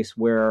is a case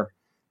where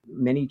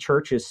many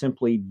churches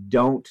simply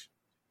don't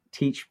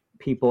teach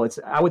people.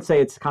 I would say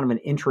it's kind of an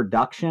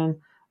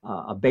introduction,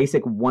 a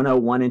basic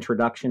 101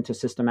 introduction to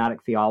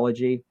systematic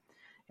theology.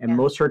 And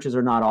most churches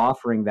are not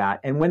offering that.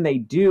 And when they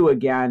do,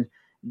 again,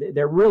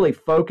 they're really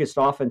focused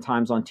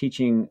oftentimes on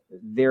teaching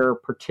their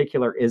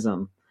particular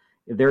ism,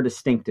 their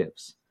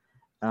distinctives.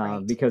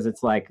 Because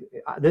it's like,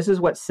 this is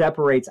what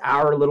separates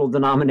our little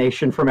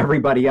denomination from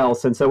everybody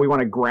else. And so we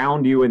want to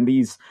ground you in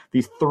these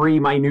three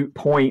minute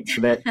points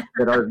that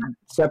are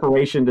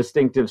separation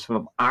distinctives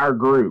from our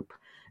group.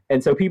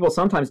 And so people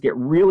sometimes get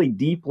really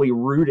deeply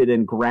rooted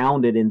and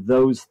grounded in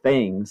those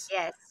things.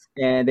 Yes.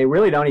 and they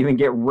really don't even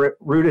get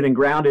rooted and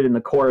grounded in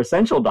the core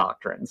essential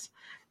doctrines.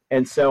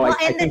 And so I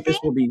think this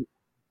will be.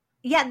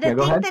 Yeah, the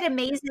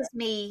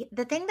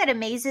thing that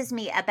amazes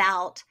me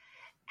about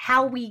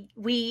how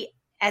we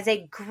as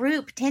a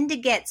group tend to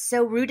get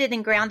so rooted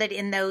and grounded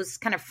in those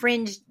kind of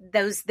fringe,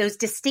 those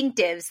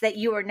distinctives that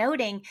you are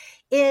noting,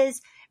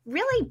 is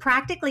really,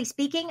 practically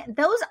speaking,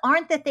 those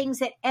aren't the things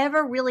that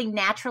ever really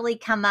naturally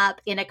come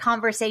up in a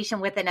conversation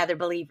with another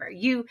believer.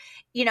 You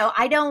know,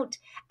 I don't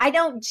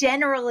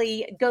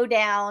generally go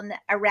down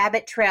a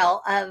rabbit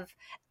trail of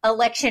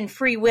election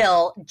free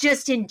will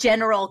just in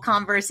general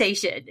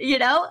conversation, you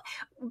know,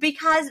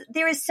 because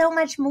there is so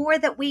much more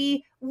that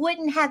we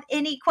wouldn't have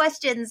any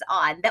questions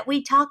on, that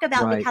we talk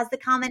about because the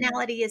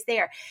commonality is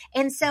there.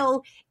 And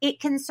so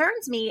it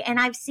concerns me. And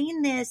I've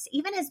seen this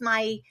even as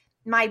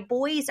my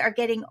boys are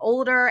getting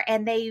older,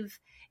 and they've,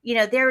 you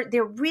know,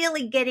 they're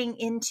really getting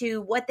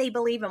into what they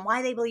believe and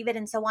why they believe it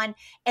and so on.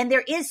 And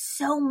there is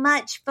so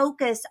much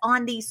focus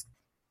on these,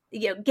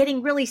 you know,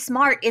 getting really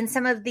smart in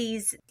some of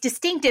these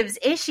distinctives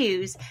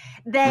issues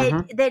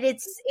that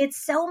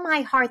it's so my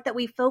heart that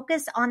we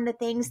focus on the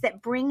things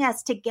that bring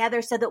us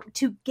together, so that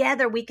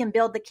together we can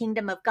build the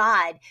kingdom of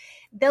God.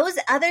 Those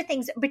other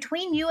things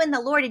between you and the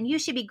Lord, and you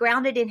should be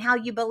grounded in how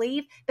you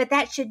believe, but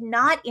that should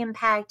not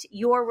impact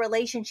your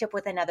relationship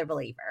with another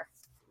believer.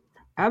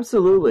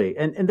 Absolutely.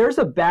 And there's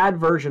a bad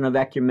version of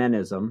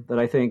ecumenism that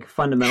I think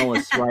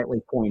fundamentalists rightly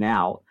point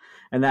out.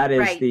 And that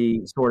is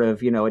the sort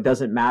of, you know, it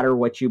doesn't matter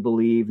what you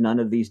believe. None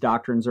of these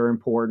doctrines are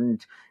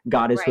important.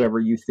 God is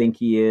whoever you think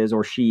he is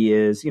or she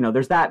is. You know,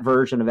 there's that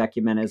version of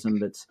ecumenism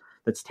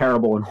that's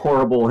terrible and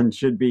horrible and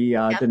should be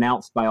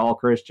denounced by all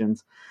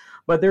Christians.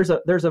 But there's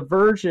a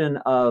version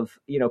of,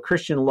 you know,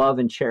 Christian love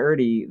and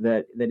charity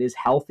that is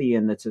healthy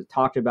and that's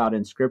talked about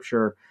in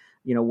Scripture,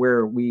 you know,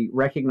 where we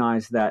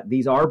recognize that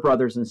these are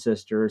brothers and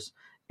sisters.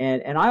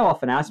 And I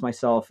often ask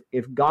myself,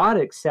 if God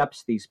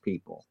accepts these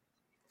people,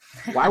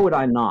 why would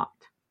I not?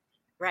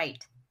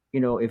 Right. You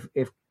know,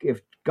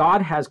 if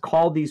God has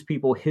called these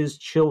people his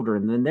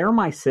children, then they're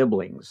my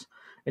siblings.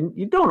 And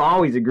you don't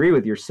always agree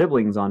with your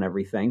siblings on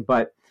everything,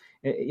 but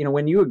you know,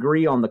 when you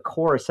agree on the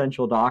core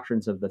essential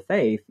doctrines of the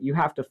faith, you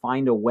have to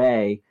find a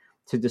way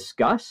to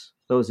discuss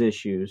those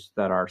issues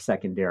that are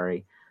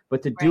secondary,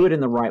 but to do it in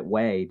the right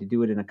way, to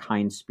do it in a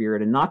kind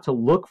spirit, and not to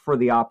look for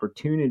the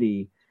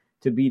opportunity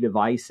to be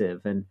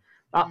divisive. And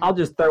I'll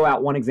just throw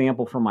out one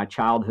example from my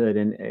childhood,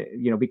 and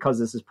you know, because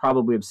this is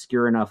probably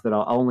obscure enough that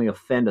I'll only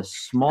offend a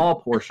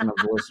small portion of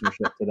the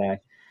listenership today.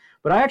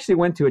 But I actually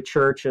went to a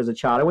church as a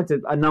child. I went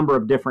to a number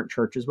of different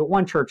churches, but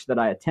one church that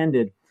I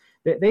attended,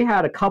 they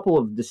had a couple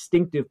of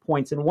distinctive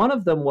points, and one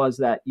of them was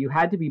that you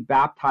had to be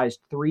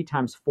baptized 3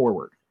 times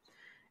forward.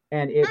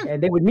 And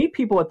they would meet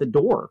people at the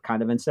door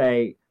kind of and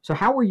say, so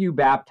how were you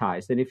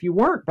baptized? And if you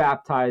weren't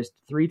baptized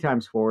 3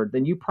 times forward,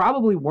 then you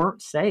probably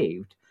weren't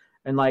saved.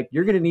 And like,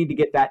 you're going to need to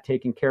get that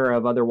taken care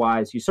of.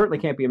 Otherwise, you certainly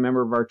can't be a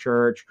member of our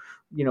church.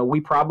 You know, we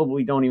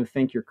probably don't even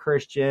think you're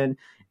Christian.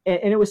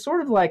 And it was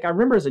sort of like, I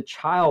remember as a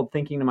child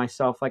thinking to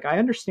myself, like, I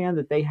understand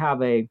that they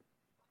have a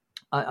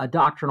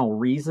doctrinal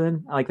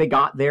reason, like they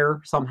got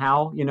there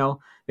somehow, you know,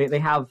 they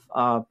have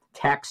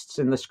texts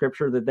in the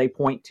Scripture that they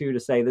point to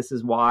say, this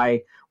is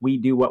why we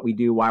do what we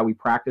do, why we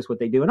practice what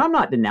they do. And I'm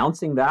not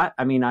denouncing that.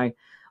 I mean, I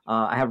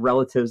have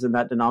relatives in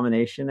that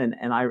denomination,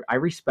 and I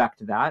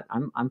respect that.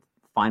 I'm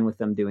fine with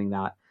them doing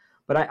that.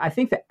 But I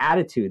think the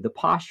attitude, the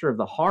posture of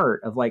the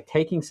heart of like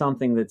taking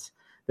something that's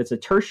a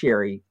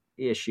tertiary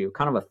issue,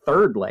 kind of a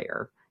third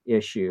layer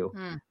issue,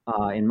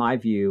 in my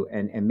view,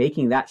 and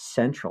making that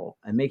central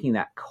and making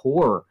that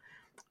core,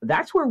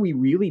 that's where we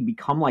really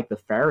become like the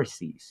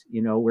Pharisees,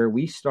 you know, where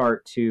we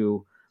start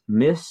to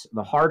miss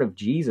the heart of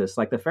Jesus.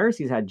 Like the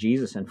Pharisees had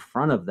Jesus in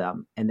front of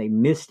them and they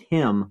missed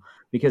him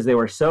because they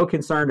were so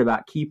concerned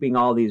about keeping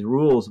all these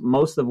rules,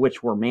 most of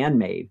which were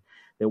man-made,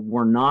 that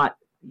were not,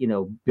 you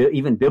know,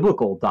 even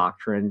biblical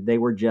doctrine. They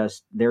were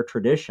just their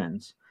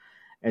traditions.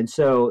 And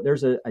so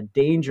there's a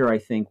danger, I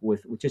think,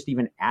 with just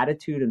even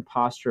attitude and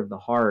posture of the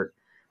heart.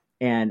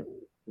 And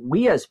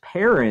we as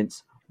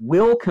parents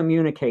will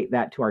communicate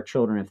that to our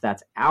children if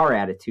that's our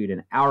attitude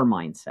and our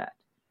mindset.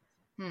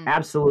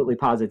 Absolutely,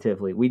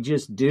 positively. We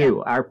just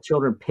do. Yeah. Our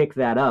children pick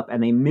that up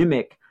and they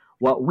mimic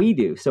what we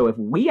do. So if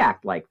we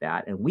act like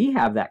that and we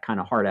have that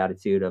kind of heart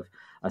attitude of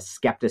a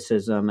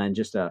skepticism and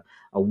just a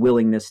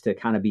willingness to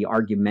kind of be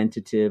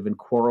argumentative and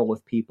quarrel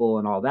with people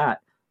and all that,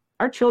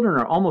 our children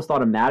are almost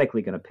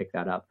automatically going to pick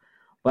that up.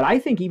 But I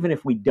think even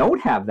if we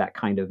don't have that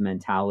kind of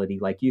mentality,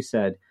 like you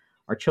said,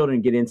 our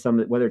children get in some,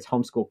 whether it's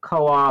homeschool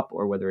co-op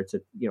or whether it's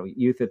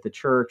youth at the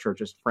church or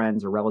just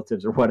friends or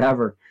relatives or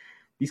whatever,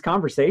 these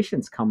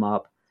conversations come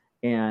up,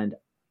 and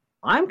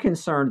I'm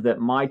concerned that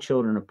my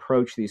children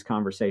approach these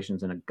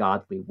conversations in a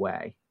godly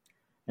way,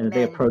 and that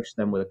they approach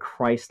them with a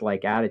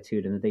Christ-like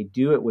attitude, and that they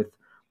do it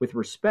with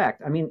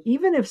respect. I mean,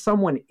 even if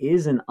someone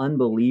is an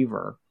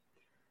unbeliever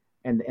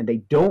and they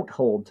don't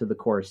hold to the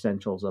core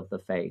essentials of the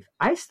faith,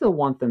 I still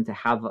want them to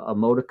have a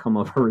modicum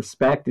of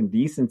respect and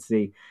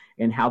decency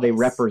in how they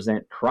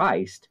represent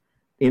Christ,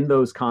 in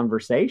those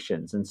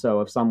conversations. And so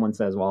if someone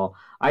says, well,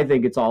 I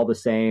think it's all the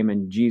same,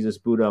 and Jesus,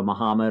 Buddha,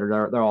 Muhammad,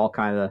 or they're all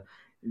kind of,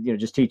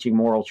 just teaching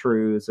moral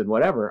truths and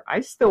whatever, I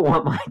still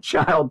want my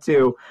child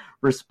to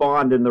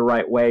respond in the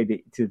right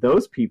way to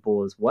those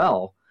people as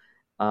well.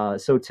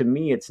 So to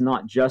me, it's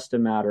not just a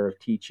matter of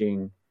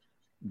teaching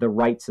the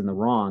rights and the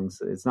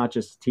wrongs. It's not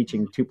just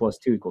teaching 2 +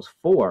 2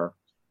 = 4,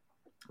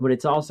 but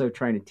it's also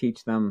trying to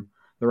teach them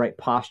the right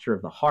posture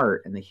of the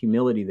heart and the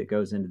humility that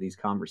goes into these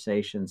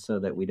conversations, so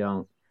that we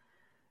don't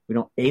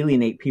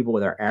alienate people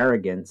with our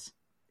arrogance,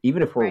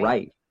 even if we're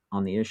right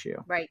on the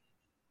issue. Right.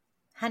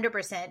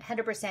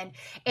 100%.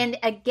 And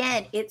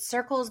again, it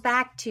circles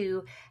back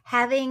to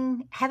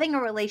having a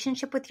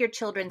relationship with your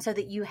children so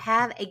that you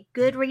have a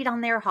good read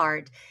on their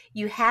heart.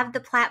 You have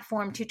the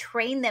platform to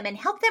train them and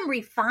help them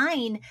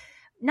refine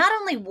not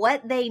only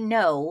what they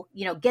know,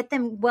 get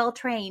them well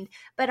trained,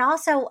 but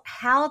also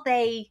how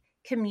they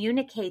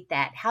communicate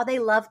that, how they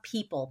love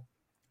people,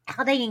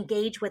 how they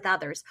engage with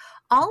others.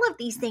 All of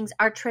these things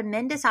are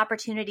tremendous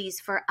opportunities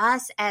for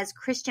us as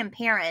Christian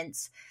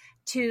parents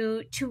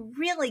to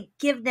really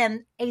give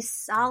them a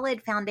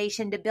solid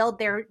foundation to build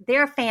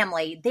their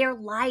family, their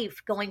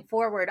life going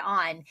forward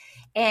on.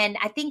 And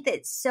I think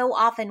that so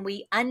often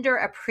we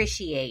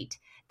underappreciate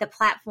the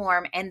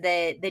platform and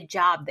the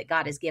job that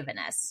God has given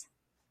us.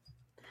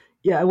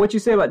 Yeah, and what you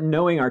say about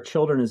knowing our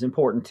children is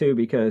important too,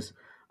 because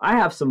I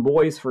have some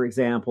boys, for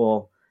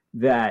example,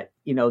 that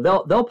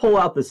they'll pull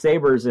out the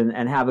sabers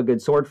and have a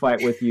good sword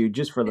fight with you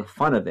just for the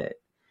fun of it.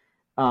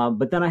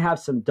 But then I have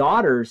some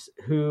daughters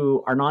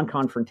who are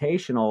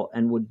non-confrontational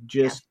and would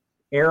just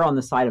err on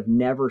the side of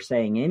never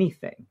saying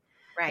anything.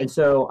 Right. And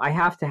so I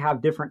have to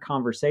have different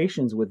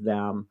conversations with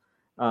them,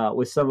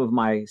 with some of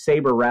my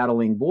saber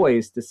rattling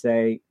boys, to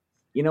say,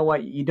 you know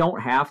what, you don't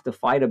have to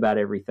fight about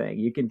everything.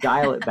 You can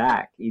dial it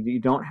back. You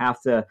don't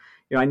have to,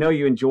 I know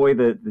you enjoy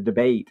the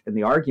debate and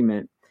the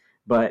argument,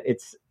 but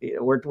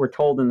we're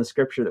told in the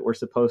scripture that we're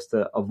supposed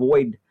to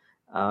avoid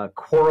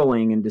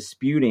quarreling and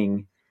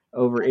disputing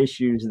over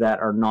issues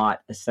that are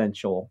not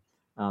essential,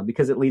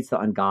 because it leads to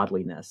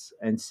ungodliness.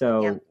 And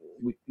so,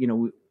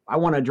 I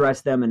want to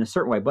address them in a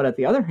certain way. But at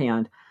the other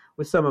hand,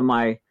 with some of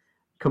my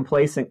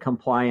complacent,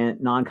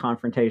 compliant,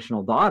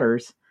 non-confrontational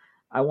daughters,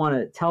 I want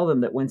to tell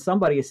them that when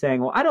somebody is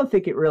saying, well, I don't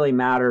think it really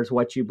matters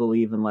what you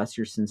believe unless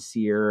you're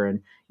sincere.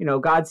 And,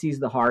 God sees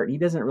the heart. He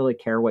doesn't really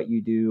care what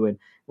you do. And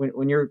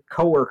when your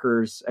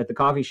coworkers at the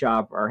coffee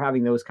shop are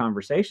having those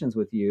conversations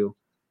with you,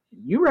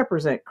 you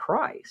represent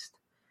Christ.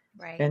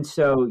 Right. And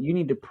so you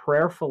need to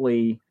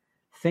prayerfully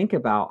think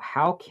about,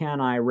 how can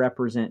I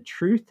represent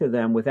truth to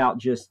them without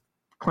just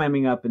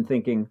clamming up and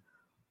thinking,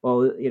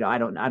 well, I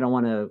don't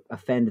want to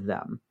offend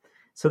them.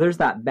 So there's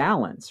that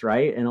balance,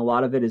 right? And a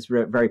lot of it is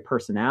very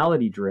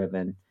personality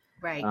driven.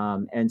 Right.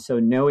 And so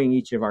knowing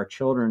each of our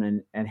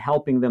children and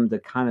helping them to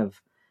kind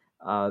of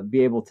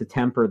be able to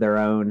temper their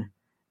own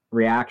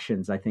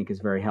reactions, I think is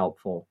very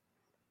helpful.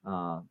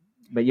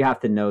 But you have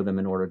to know them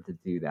in order to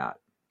do that.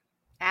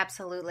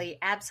 Absolutely.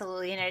 And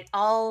it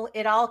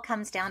all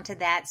comes down to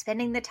that,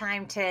 spending the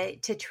time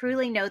to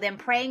truly know them,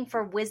 praying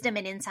for wisdom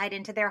and insight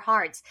into their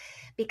hearts,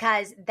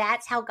 because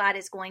that's how God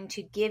is going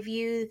to give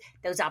you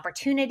those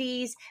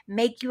opportunities,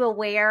 make you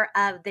aware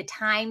of the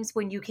times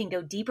when you can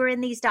go deeper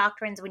in these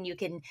doctrines, when you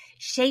can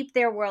shape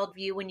their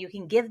worldview, when you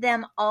can give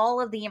them all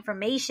of the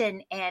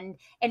information, and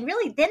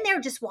really then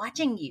they're just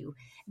watching you.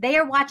 They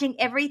are watching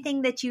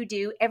everything that you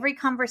do, every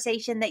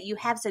conversation that you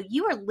have. So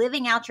you are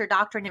living out your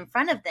doctrine in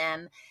front of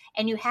them,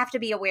 and you have to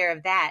be aware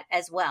of that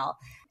as well.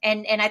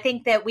 And I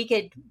think that we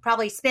could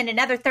probably spend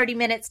another 30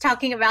 minutes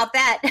talking about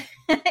that,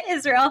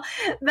 Israel,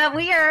 but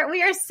we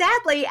are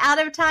sadly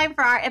out of time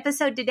for our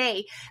episode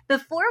today.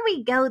 Before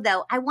we go,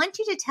 though, I want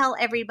you to tell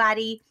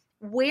everybody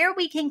where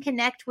we can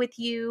connect with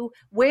you,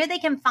 where they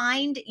can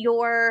find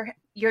your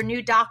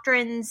new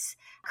doctrines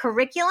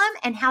curriculum,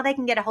 and how they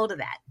can get a hold of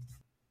that.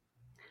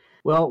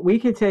 Well, we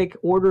can take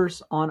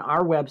orders on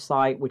our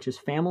website, which is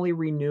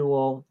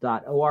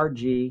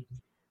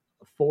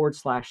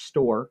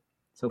familyrenewal.org/store.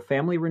 So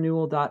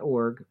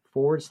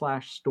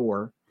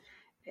familyrenewal.org/store.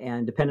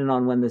 And depending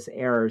on when this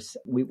airs,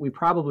 we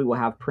probably will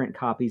have print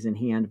copies in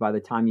hand by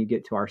the time you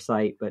get to our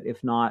site. But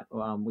if not,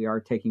 we are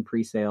taking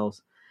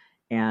pre-sales.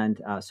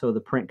 And so the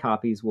print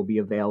copies will be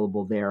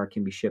available there,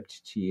 can be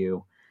shipped to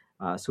you.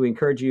 So we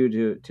encourage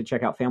you to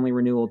check out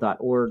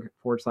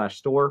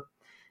familyrenewal.org/store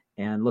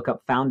and look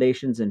up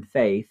Foundations in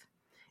Faith.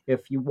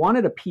 If you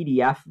wanted a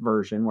PDF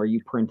version where you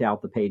print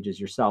out the pages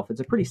yourself, it's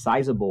a pretty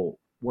sizable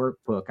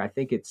workbook. I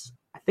think it's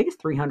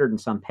 300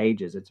 and some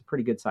pages. It's a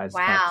pretty good size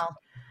text.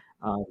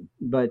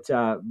 But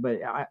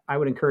I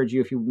would encourage you,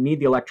 if you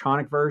need the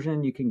electronic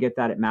version, you can get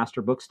that at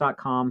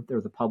masterbooks.com. They're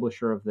the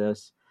publisher of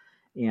this.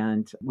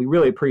 And we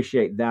really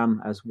appreciate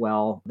them as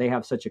well. They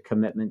have such a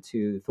commitment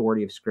to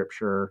authority of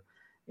Scripture.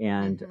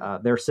 And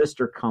their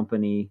sister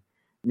company,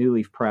 New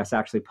Leaf Press,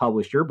 actually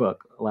published your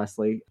book,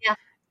 Leslie. Yeah.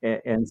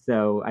 And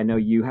so I know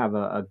you have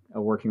a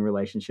working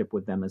relationship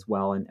with them as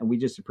well. And we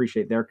just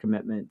appreciate their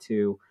commitment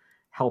to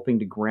helping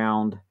to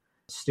ground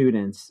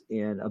students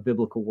in a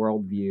biblical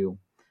worldview.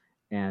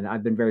 And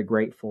I've been very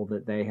grateful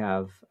that they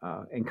have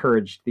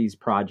encouraged these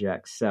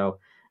projects. So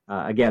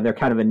again, they're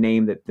kind of a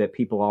name that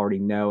people already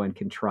know and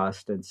can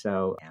trust. And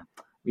so,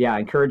 I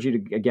encourage you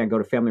to, again, go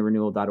to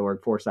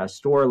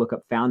familyrenewal.org/store, look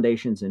up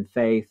Foundations in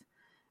Faith.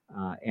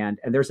 And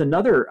there's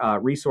another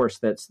resource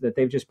that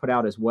they've just put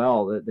out as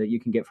well that you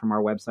can get from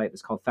our website.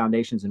 It's called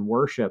Foundations in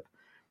Worship.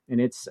 And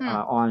it's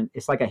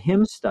it's like a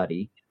hymn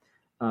study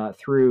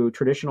through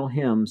traditional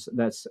hymns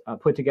that's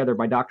put together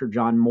by Dr.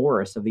 John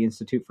Morris of the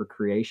Institute for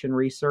Creation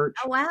Research.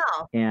 Oh,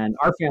 wow. And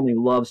our family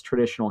loves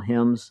traditional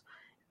hymns.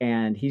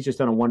 And he's just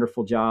done a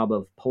wonderful job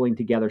of pulling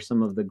together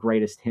some of the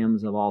greatest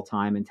hymns of all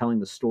time and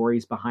telling the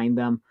stories behind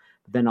them,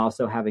 but then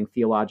also having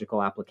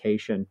theological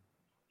application.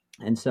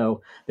 And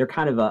so they're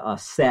kind of a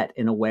set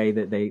in a way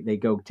that they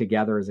go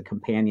together as a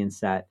companion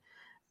set.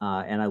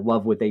 And I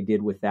love what they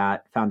did with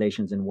that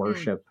Foundations in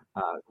Worship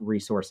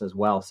resource as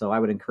well. So I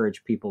would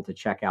encourage people to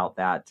check out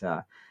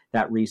that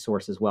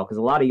resource as well, because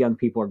a lot of young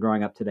people are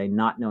growing up today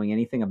not knowing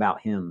anything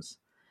about hymns.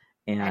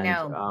 And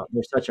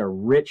there's such a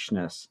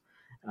richness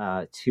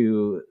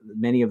to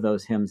many of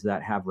those hymns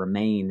that have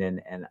remained.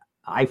 And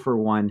I, for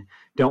one,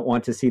 don't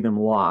want to see them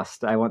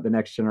lost. I want the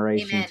next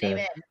generation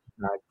to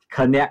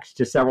connect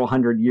to several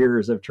hundred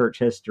years of church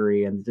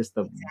history and just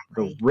the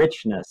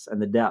richness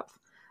and the depth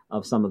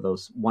of some of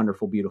those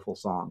wonderful, beautiful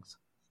songs.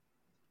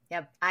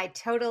 Yep, I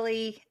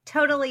totally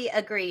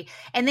agree.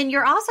 And then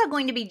you're also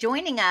going to be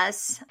joining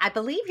us. I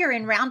believe you're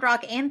in Round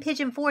Rock and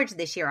Pigeon Forge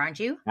this year, aren't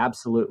you?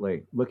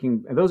 Absolutely.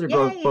 Those are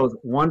both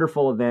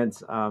wonderful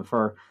events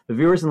for the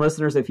viewers and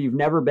listeners. If you've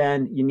never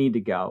been, you need to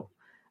go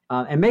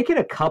and make it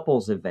a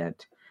couples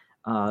event.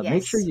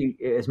 Make sure you,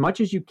 as much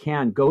as you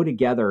can, go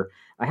together.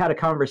 I had a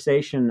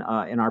conversation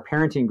in our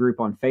parenting group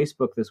on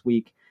Facebook this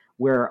week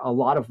where a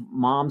lot of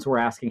moms were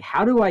asking,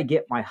 how do I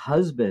get my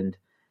husband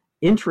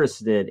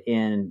interested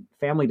in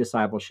family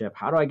discipleship?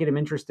 How do I get him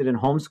interested in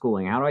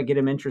homeschooling? How do I get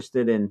him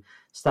interested in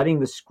studying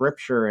the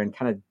scripture and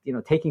kind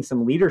of, taking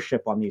some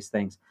leadership on these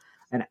things?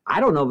 And I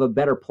don't know of a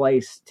better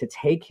place to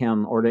take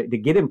him or to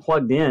get him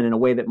plugged in a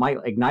way that might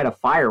ignite a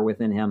fire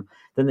within him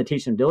than the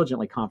Teach Them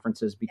Diligently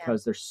conferences,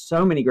 because there's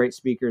so many great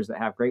speakers that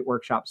have great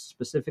workshops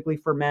specifically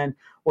for men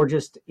or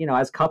just,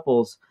 as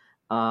couples.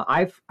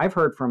 I've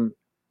heard from,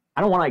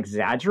 I don't want to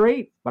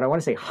exaggerate, but I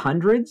want to say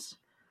hundreds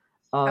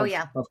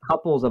of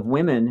couples of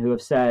women who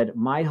have said,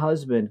 my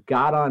husband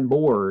got on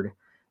board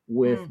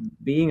with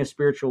being a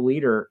spiritual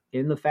leader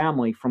in the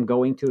family from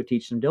going to a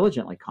Teach Them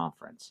Diligently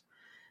conference.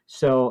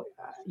 So,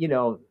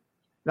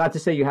 not to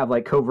say you have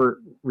like covert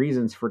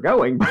reasons for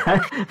going, but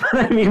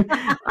I mean,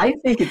 I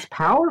think it's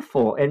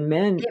powerful. And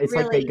men, it's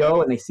really like they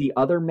go and they see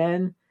other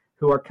men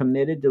who are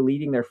committed to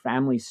leading their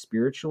families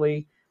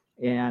spiritually.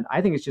 And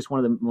I think it's just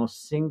one of the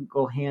most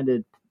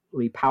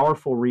single-handedly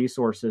powerful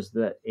resources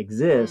that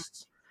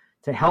exists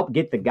to help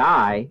get the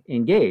guy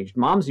engaged.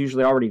 Mom's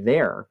usually already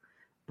there,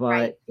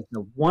 but it's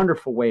a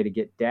wonderful way to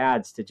get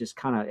dads to just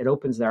it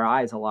opens their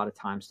eyes a lot of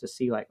times to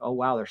see like, oh,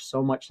 wow, there's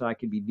so much that I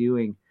could be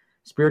doing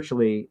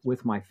spiritually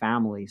with my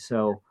family.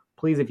 So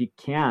please, if you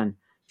can,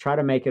 try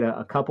to make it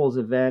a couples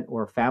event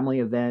or a family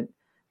event,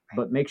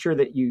 but make sure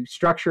that you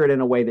structure it in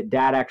a way that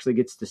dad actually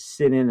gets to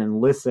sit in and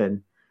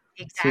listen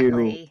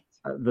to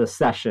the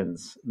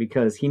sessions,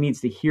 because he needs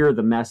to hear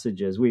the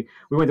messages. We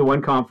went to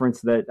one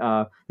conference that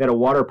at a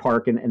water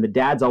park, and the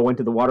dads all went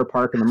to the water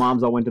park and the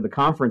moms all went to the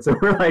conference. And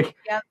we're like,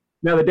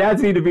 no, the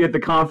dads need to be at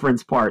the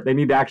conference part. They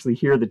need to actually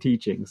hear the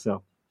teaching.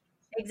 So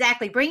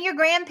exactly. Bring your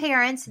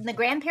grandparents, and the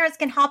grandparents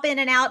can hop in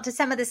and out to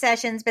some of the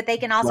sessions, but they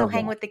can also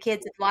hang with the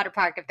kids at the water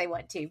park if they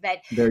want to. But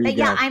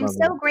I'm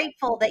so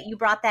grateful that you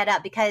brought that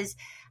up, because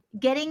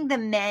getting the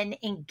men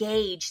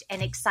engaged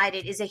and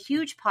excited is a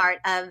huge part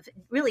of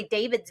really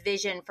David's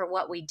vision for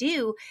what we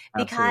do,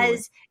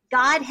 because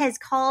God has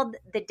called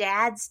the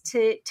dads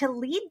to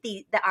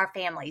lead our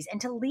families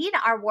and to lead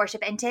our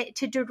worship and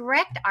to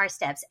direct our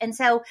steps. And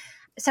so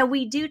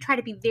we do try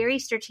to be very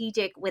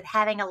strategic with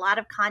having a lot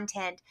of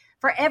content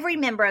for every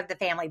member of the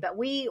family, but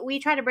we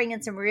try to bring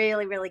in some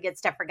really, really good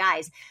stuff for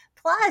guys.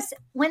 Plus,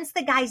 once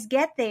the guys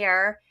get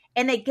there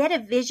and they get a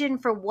vision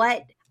for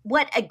what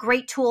a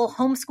great tool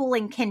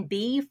homeschooling can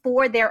be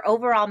for their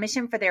overall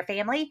mission for their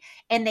family,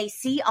 and they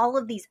see all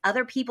of these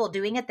other people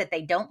doing it, that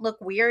they don't look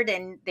weird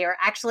and they're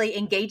actually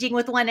engaging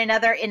with one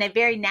another in a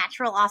very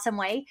natural, awesome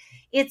way.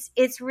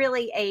 It's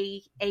really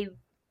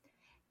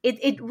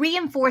it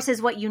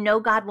reinforces what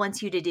God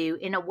wants you to do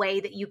in a way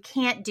that you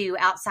can't do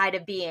outside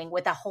of being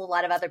with a whole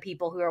lot of other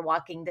people who are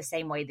walking the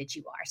same way that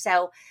you are.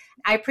 So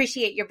I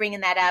appreciate you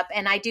bringing that up.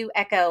 And I do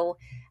echo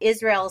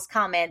Israel's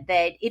comment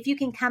that if you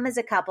can come as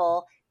a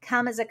couple,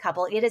 come as a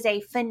couple. It is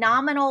a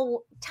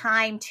phenomenal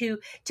time to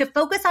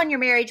focus on your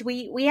marriage.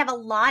 We have a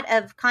lot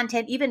of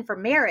content even for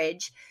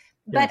marriage,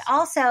 but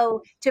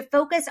also to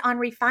focus on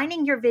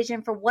refining your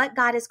vision for what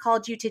God has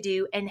called you to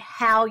do and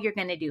how you're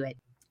going to do it.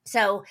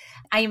 So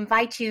I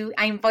invite you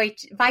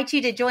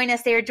to join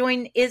us there.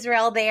 Join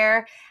Israel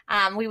there.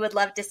 We would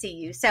love to see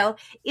you. So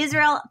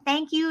Israel,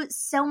 thank you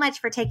so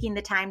much for taking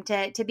the time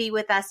to be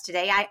with us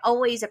today. I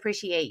always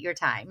appreciate your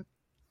time.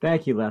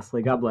 Thank you,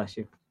 Leslie. God bless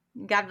you.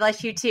 God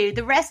bless you too.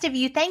 The rest of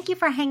you, thank you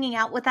for hanging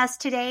out with us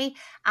today.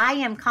 I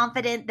am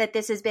confident that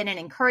this has been an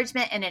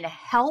encouragement and a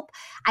help.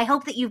 I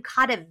hope that you've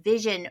caught a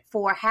vision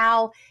for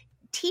how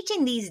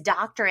teaching these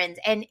doctrines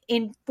and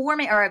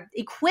informing or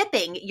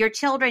equipping your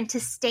children to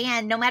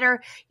stand, no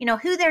matter,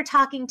 who they're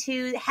talking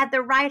to, have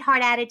the right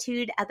heart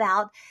attitude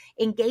about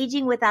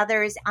engaging with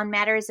others on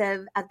matters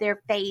of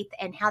their faith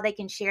and how they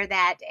can share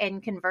that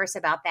and converse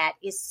about that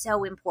is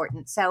so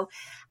important. So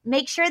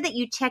make sure that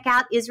you check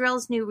out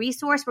Israel's new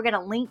resource. We're going to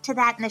link to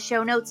that in the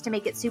show notes to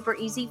make it super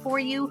easy for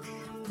you.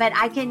 But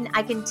I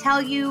can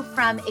tell you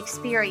from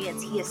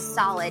experience, he is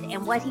solid,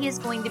 and what he is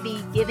going to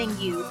be giving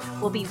you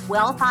will be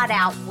well thought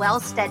out, well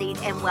studied,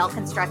 and well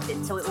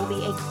constructed. So it will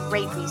be a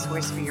great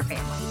resource for your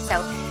family.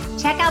 So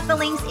check out the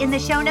links in the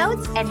show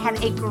notes and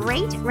have a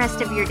great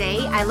rest of your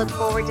day. I look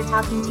forward to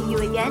talking to you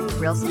again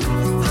real soon.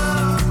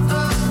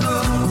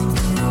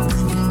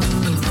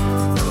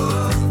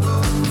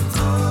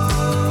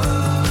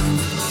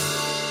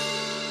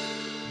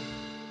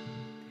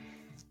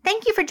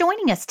 Thank you for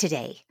joining us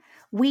today.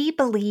 We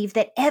believe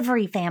that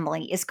every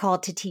family is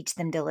called to teach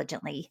them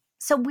diligently,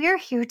 so we're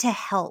here to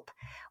help.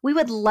 We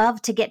would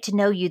love to get to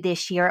know you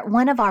this year at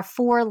one of our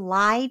 4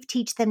 live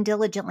Teach Them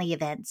Diligently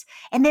events,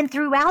 and then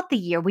throughout the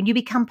year when you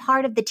become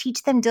part of the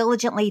Teach Them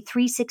Diligently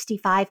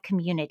 365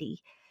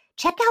 community.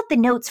 Check out the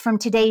notes from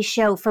today's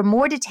show for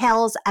more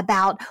details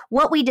about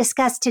what we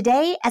discussed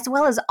today, as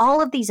well as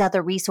all of these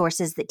other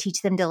resources that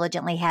Teach Them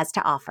Diligently has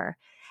to offer.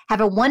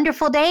 Have a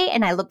wonderful day,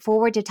 and I look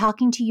forward to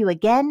talking to you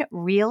again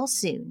real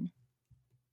soon.